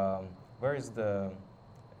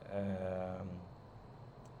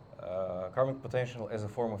karmic potential as a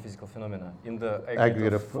form of physical phenomena in the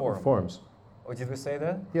aggregate of forms? Oh, did we say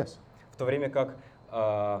that? Yes. В то время как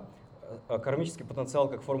кармический потенциал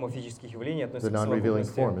как форма физических явлений относится The к non-revealing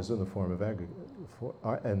совокупности. form is in the form of aggregate,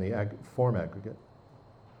 in the form aggregate.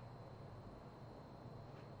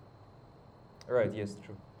 Right, yes,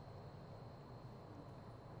 true.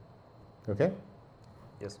 Okay?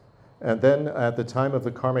 Yes. And then at the time of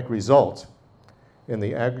the karmic result, in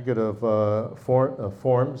the aggregate of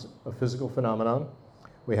forms of physical phenomenon,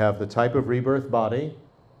 we have the type of rebirth body,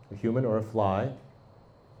 a human or a fly.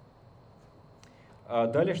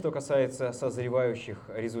 Далее, что касается созревающих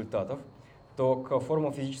результатов, то к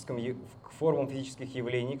формам физических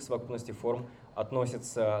явлений, к совокупности форм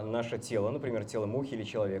относится наше тело, например, тело мухи или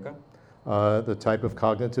человека. The type of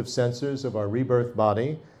cognitive sensors of our rebirth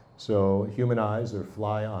body, so human eyes or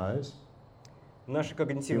fly eyes, Наши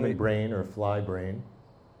human brain or fly brain.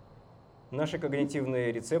 Наши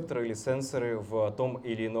когнитивные рецепторы или сенсоры в том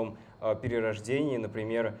или ином перерождении,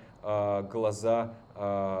 например, глаза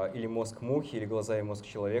или мозг мухи, или глаза и мозг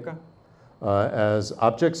человека. As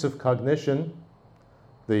objects of cognition,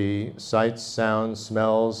 the sights, sounds,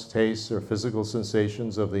 smells, tastes, or physical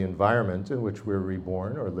sensations of the environment in which we're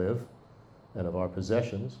reborn or live, and of our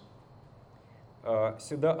possessions.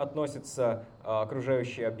 Сюда относятся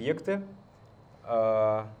окружающие объекты,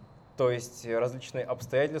 то есть различные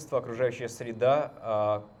обстоятельства, окружающая среда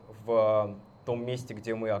в том месте,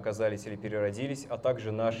 где мы оказались или переродились, а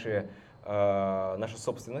также наша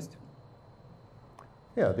собственность.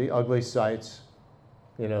 Yeah, the ugly sights,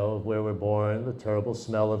 of where we're born, the terrible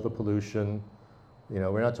smell of the pollution.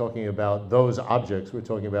 We're not talking about those objects, we're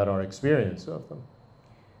talking about our experience of them.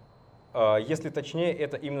 Если точнее,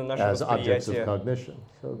 это именно наше As objects of восприятие. cognition,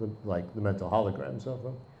 so like the mental holograms of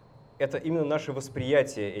them. Это именно наше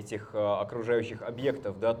восприятие этих окружающих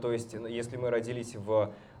объектов, да, то есть если мы родились в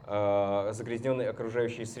загрязненной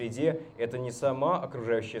окружающей среде, это не сама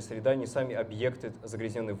окружающая среда, не сами объекты,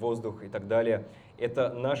 загрязненный воздух и так далее,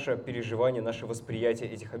 это наше переживание, наше восприятие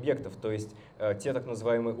этих объектов, то есть те так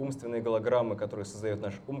называемые умственные голограммы, которые создает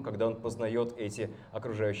наш ум, когда он познает эти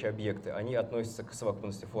окружающие объекты, они относятся к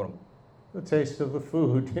совокупности форм. The taste of the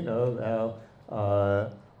food,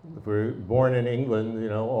 if we're born in England,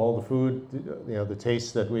 all the food, the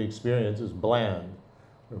taste that we experience is bland.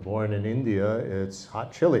 We're born in India, it's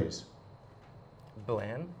hot chilies.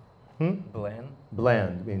 Bland? Bland?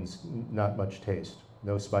 Bland means not much taste,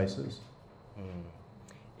 no spices.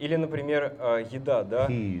 Или, например, еда, да?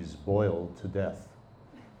 Peas boiled to death.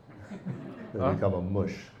 They become a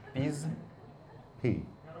mush. Peas? Pea.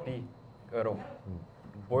 Pea. Raw.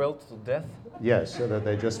 Boiled to death? Yes, so that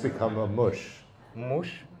they just become a mush.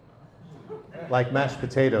 Mush? Like mashed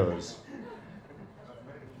potatoes.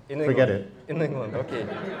 In Forget England. it. In England, okay.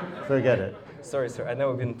 Forget it. Sorry, sir, I've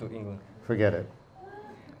never been to England. Forget it.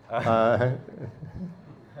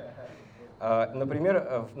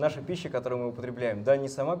 Например, наша пища, которую мы употребляем, да, не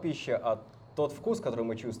сама пища, а тот вкус, который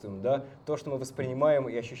мы чувствуем, да, то, что мы воспринимаем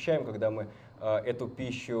и ощущаем, когда мы эту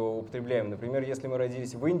пищу употребляем. Например, если мы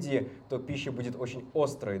родились в Индии, то пища будет очень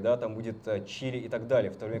острой, да, там будет чили и так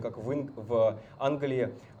далее, в то время как в Англии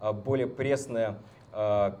более пресная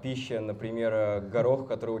пища, например, горох,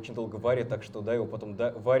 который очень долго варят, так что да, его потом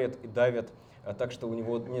варят и давят, так что у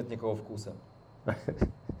него нет никакого вкуса.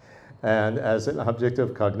 And as an object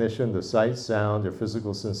of cognition, the sight, sound, or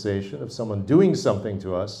physical sensation of someone doing something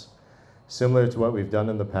to us, similar to what we've done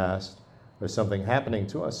in the past, or something happening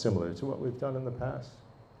to us, similar to what we've done in the past.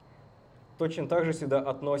 Точно так же сюда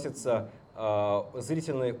относятся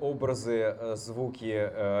зрительные образы, звуки,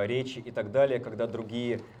 речи и так далее, когда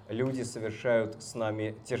другие люди совершают с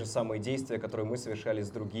нами те же самые действия, которые мы совершали с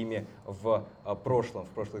другими в прошлом, в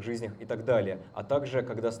прошлых жизнях и так далее. А также,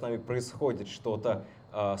 когда с нами происходит что-то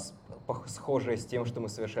схожее с тем, что мы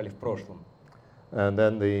совершали в прошлом. And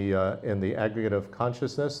then in the aggregate of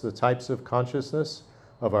consciousness, the types of consciousness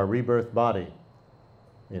of our rebirth body,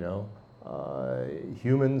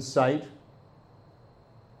 human sight,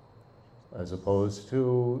 as opposed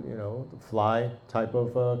to, the fly type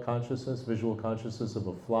of consciousness, visual consciousness of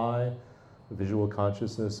a fly, the visual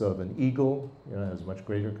consciousness of an eagle, has much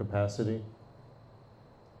greater capacity.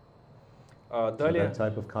 So that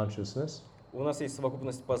type of consciousness у нас есть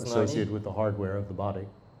совокупность познаний. Associated with the hardware of the body.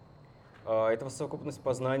 Эта совокупность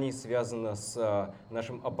познаний связана с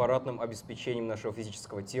нашим аппаратным обеспечением нашего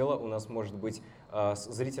физического тела. У нас может быть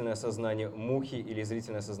зрительное сознание мухи или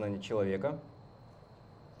зрительное сознание человека.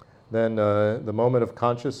 Then the moment of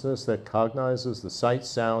consciousness that cognizes the sight,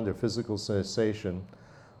 sound, or physical sensation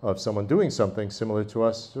of someone doing something similar to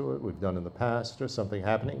us, to what we've done in the past, or something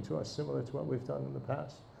happening to us similar to what we've done in the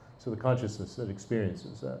past. So the consciousness that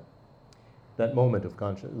experiences that moment of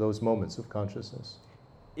consciousness, those moments of consciousness.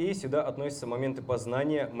 И сюда относятся моменты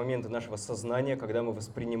познания, моменты нашего сознания, когда мы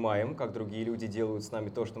воспринимаем, как другие люди делают с нами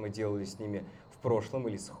то, что мы делали с ними в прошлом,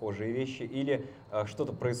 или схожие вещи, или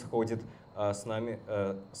что-то происходит с нами,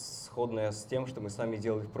 сходное с тем, что мы сами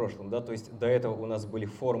делали в прошлом. Да? То есть до этого у нас были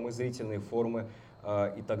формы, зрительные формы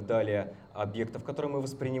и так далее, объектов, которые мы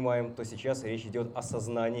воспринимаем, то сейчас речь идет о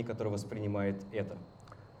сознании, которое воспринимает это.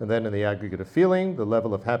 And then in the aggregate of feeling, the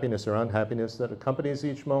level of happiness or unhappiness that accompanies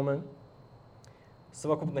each moment.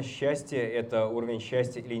 Совокупность счастья — это уровень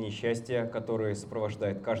счастья или несчастья, который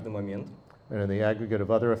сопровождает каждый момент. And in the aggregate of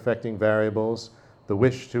other affecting variables, the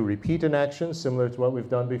wish to repeat an action similar to what we've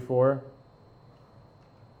done before.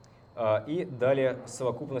 И далее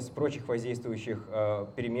совокупность прочих воздействующих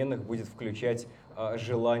переменных будет включать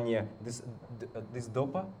желание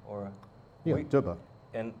dopa or Dopa.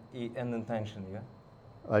 and intention, yeah?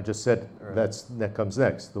 I just said that comes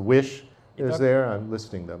next. The wish is there, I'm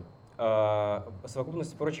listing them.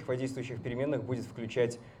 Совокупность прочих воздействующих переменных будет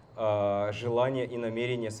включать желание и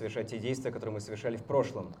намерение совершать те действия, которые мы совершали в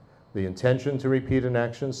прошлом. The intention to repeat an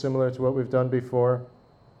action similar to what we've done before.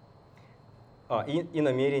 И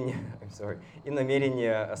намерение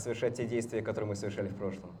совершать те действия, которые мы совершали в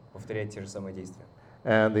прошлом, повторять те же самые действия.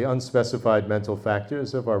 And the unspecified mental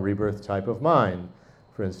factors of our rebirth type of mind.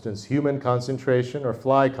 For instance, human concentration or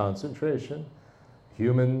fly concentration,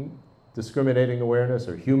 human discriminating awareness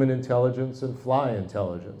or human intelligence and fly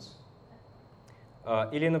intelligence.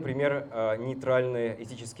 Или, например,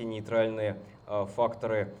 этически нейтральные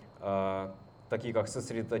факторы, такие как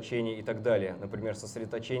сосредоточение и так далее. Например,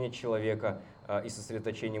 сосредоточение человека и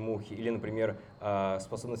сосредоточение мухи. Или, например,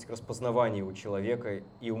 способность к распознаванию у человека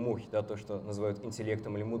и у мухи, да, то, что называют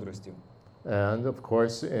интеллектом или мудростью. And of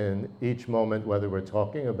course, in each moment, whether we're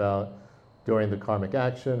talking about during the karmic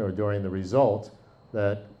action or during the result,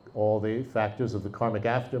 that all the factors of the karmic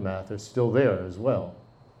aftermath are still there as well.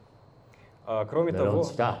 Кроме They того, don't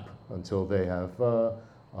stop until they have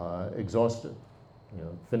exhausted,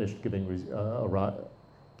 finished giving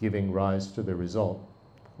rise to the result,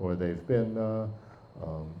 or they've been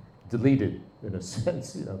deleted in a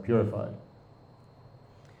sense, purified.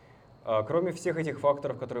 Кроме всех этих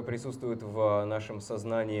факторов, которые присутствуют в нашем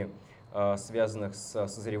сознании, связанных с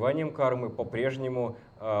созреванием кармы, по-прежнему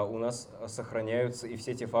у нас сохраняются и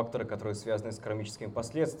все те факторы, которые связаны с кармическими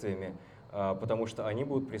последствиями, потому что они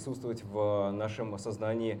будут присутствовать в нашем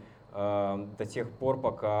сознании до тех пор,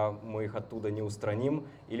 пока мы их оттуда не устраним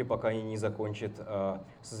или пока они не закончат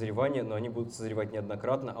созревание, но они будут созревать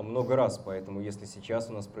неоднократно, а много раз. Поэтому если сейчас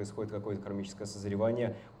у нас происходит какое-то кармическое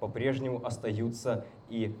созревание, по-прежнему остаются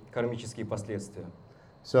и кармические последствия.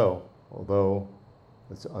 So, although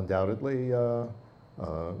it's undoubtedly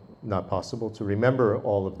not possible to remember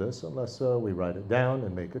all of this unless we write it down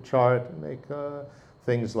and make a chart and make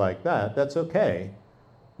things like that, that's okay.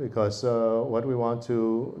 because what we want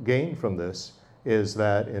to gain from this is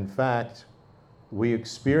that, in fact, we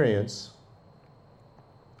experience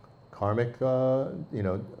karmic,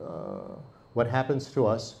 what happens to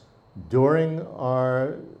us during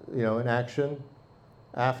our, an action,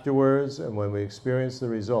 afterwards, and when we experience the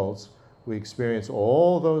results, we experience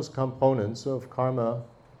all those components of karma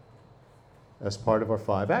as part of our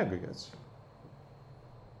 5 aggregates.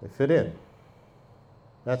 They fit in.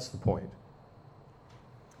 That's the point.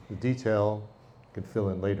 The detail can fill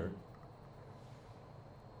in later.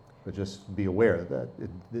 But just be aware that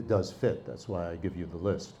it does fit. That's why I give you the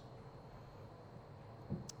list.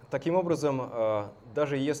 Таким образом,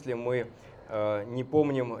 даже если мы не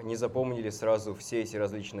помним, не запомнили сразу все эти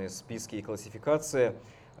различные списки и классификации,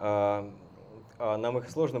 нам их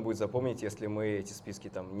сложно будет запомнить, если мы эти списки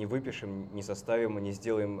там не выпишем, не составим, не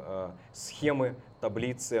сделаем схемы,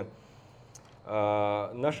 таблицы.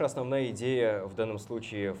 Наша основная идея в данном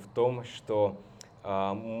случае в том, что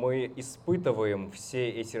мы испытываем все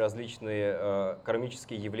эти различные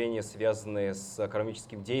кармические явления, связанные с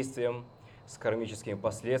кармическим действием, с кармическими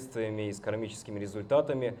последствиями и с кармическими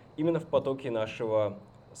результатами именно в потоке нашего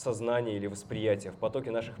сознания или восприятия, в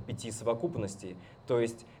потоке наших 5 совокупностей. То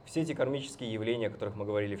есть все эти кармические явления, о которых мы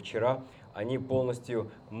говорили вчера, они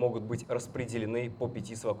полностью могут быть распределены по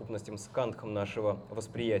 5 совокупностям скандхам нашего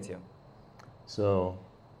восприятия. So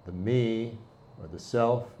the me or the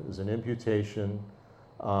self is an imputation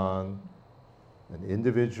on an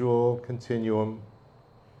individual continuum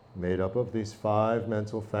made up of these 5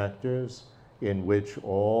 mental factors in which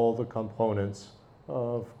all the components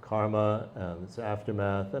of karma and its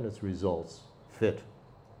aftermath and its results fit.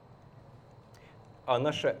 А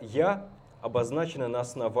наше «я» обозначено на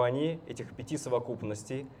основании этих 5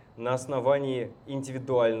 совокупностей, на основании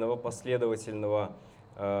индивидуального последовательного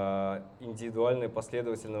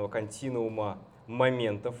континуума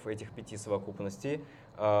моментов этих 5 совокупностей,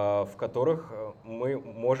 в которых мы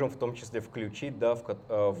можем в том числе включить,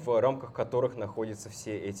 в рамках которых находятся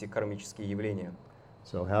все эти кармические явления.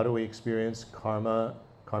 So how do we experience karma,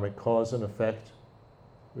 karmic cause and effect?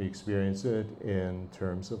 We experience it in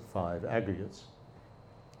terms of 5 aggregates.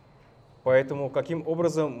 Поэтому каким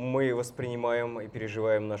образом мы воспринимаем и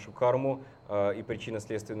переживаем нашу карму и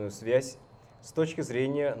причинно-следственную связь с точки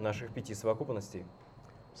зрения наших 5 совокупностей?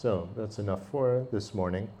 So that's enough for this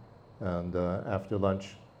morning. And after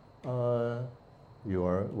lunch, you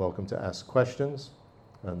are welcome to ask questions.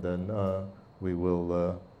 And then we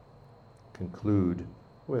will conclude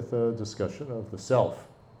with a discussion of the self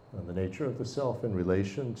and the nature of the self in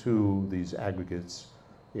relation to these aggregates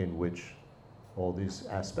in which all these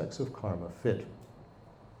aspects of karma fit.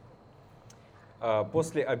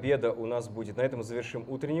 После обеда у нас будет, на этом мы завершим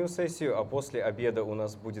утреннюю сессию, а после обеда у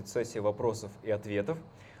нас будет сессия вопросов и ответов.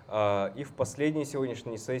 И в последней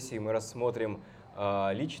сегодняшней сессии мы рассмотрим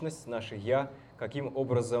личность, наше «я», каким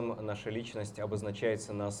образом наша личность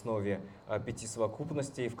обозначается на основе 5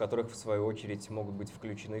 совокупностей, в которых, в свою очередь, могут быть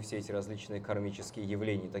включены все эти различные кармические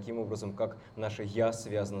явления, таким образом, как наше «я»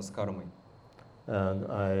 связано с кармой. And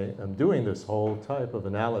I am doing this whole type of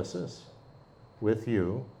analysis with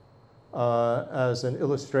you as an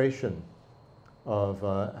illustration of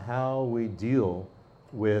how we deal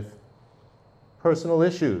with personal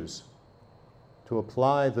issues to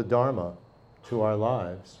apply the Dharma to our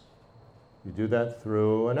lives. You do that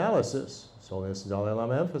through analysis. So this Dalai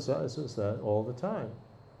Lama emphasizes that all the time.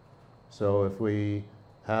 So if we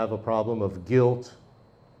have a problem of guilt,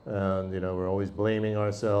 and we're always blaming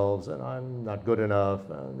ourselves, and I'm not good enough,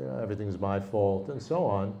 and everything's my fault, and so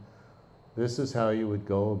on, this is how you would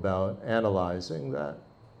go about analyzing that.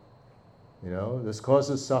 This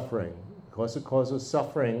causes suffering. Because it causes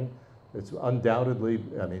suffering, it's undoubtedly,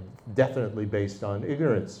 definitely based on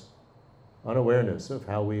ignorance, unawareness of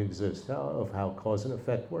how we exist, of how cause and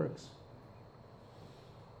effect works.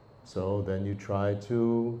 So then you try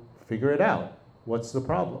to figure it out. What's the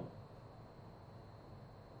problem?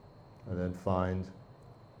 And then find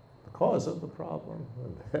the cause of the problem.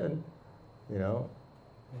 And then,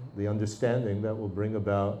 the understanding that will bring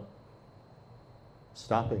about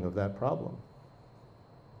stopping of that problem.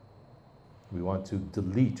 We want to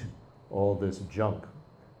delete all this junk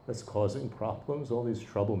that's causing problems, all these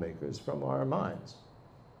troublemakers from our minds,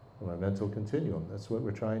 from our mental continuum. That's what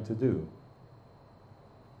we're trying to do.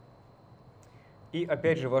 И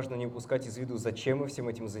опять же важно не упускать из виду, зачем мы всем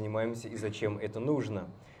этим занимаемся и зачем это нужно.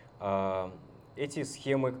 Эти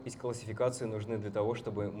схемы и классификации нужны для того,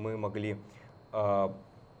 чтобы мы могли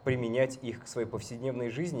применять их к своей повседневной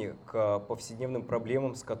жизни, к повседневным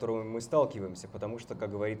проблемам, с которыми мы сталкиваемся. Потому что, как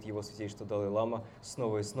говорит его святейшество Далай-лама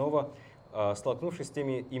снова и снова, Столкнувшись с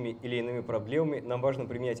теми или иными проблемами, нам важно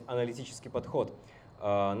применять аналитический подход.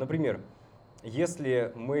 Например,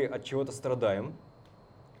 если мы от чего-то страдаем,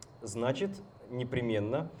 значит,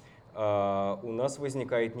 непременно у нас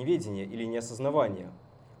возникает неведение или неосознавание.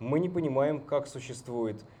 Мы не понимаем, как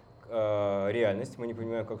существует реальность, мы не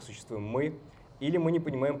понимаем, как существуем мы, или мы не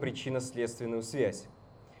понимаем причинно-следственную связь.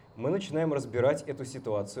 Мы начинаем разбирать эту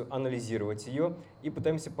ситуацию, анализировать ее и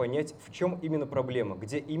пытаемся понять, в чем именно проблема,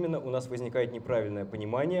 где именно у нас возникает неправильное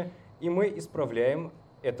понимание, и мы исправляем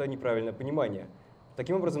это неправильное понимание.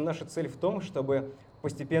 Таким образом, наша цель в том, чтобы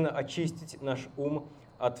постепенно очистить наш ум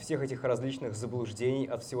от всех этих различных заблуждений,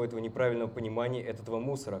 от всего этого неправильного понимания, от этого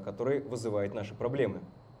мусора, который вызывает наши проблемы.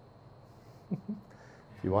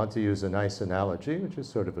 If you want to use a nice analogy, which is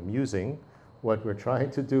sort of amusing, what we're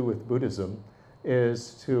trying to do with Buddhism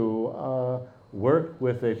is to work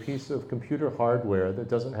with a piece of computer hardware that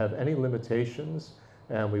doesn't have any limitations,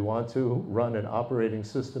 and we want to run an operating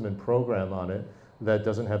system and program on it that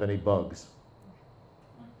doesn't have any bugs.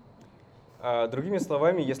 Другими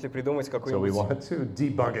словами, если придумать So we want to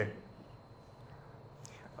debug it.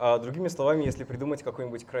 Другими словами, если придумать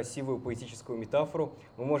какую-нибудь красивую поэтическую метафору,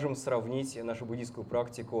 мы можем сравнить нашу буддийскую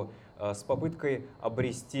практику с попыткой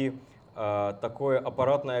обрести такое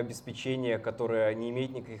аппаратное обеспечение, которое не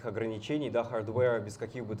имеет никаких ограничений, да, hardware без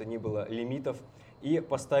каких бы то ни было лимитов, и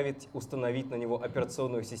установить на него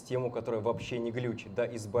операционную систему, которая вообще не глючит, да,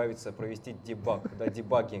 избавиться, провести дебаг, да,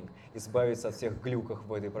 дебаггинг, избавиться от всех глюков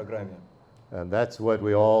в этой программе. And that's what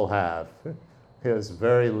we all have. Is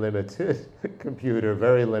very limited computer,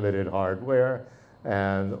 very limited hardware,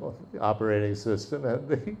 and the operating system and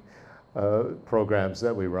the programs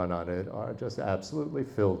that we run on it are just absolutely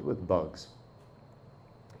filled with bugs.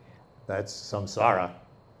 That's samsara.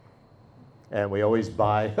 And we always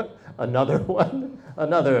buy another one,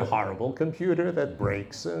 another horrible computer that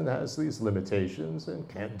breaks and has these limitations and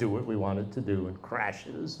can't do what we want it to do and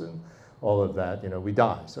crashes and all of that. You know, we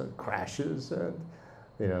die, so it crashes and,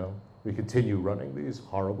 you know, we continue running these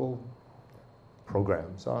horrible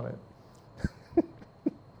programs on it.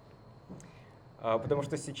 Потому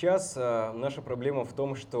что сейчас наша проблема в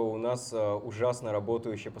том, что у нас ужасно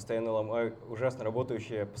работающее, постоянно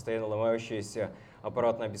ломающееся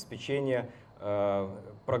аппаратное обеспечение,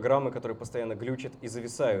 программы, которые постоянно глючат и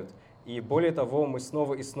зависают. И более того, мы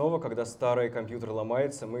снова и снова, когда старый компьютер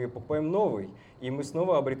ломается, мы покупаем новый. И мы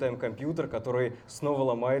снова обретаем компьютер, который снова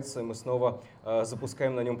ломается, и мы снова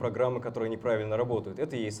запускаем на нем программы, которые неправильно работают.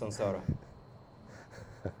 Это и есть сансара.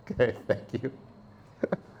 Okay, thank you.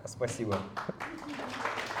 Спасибо.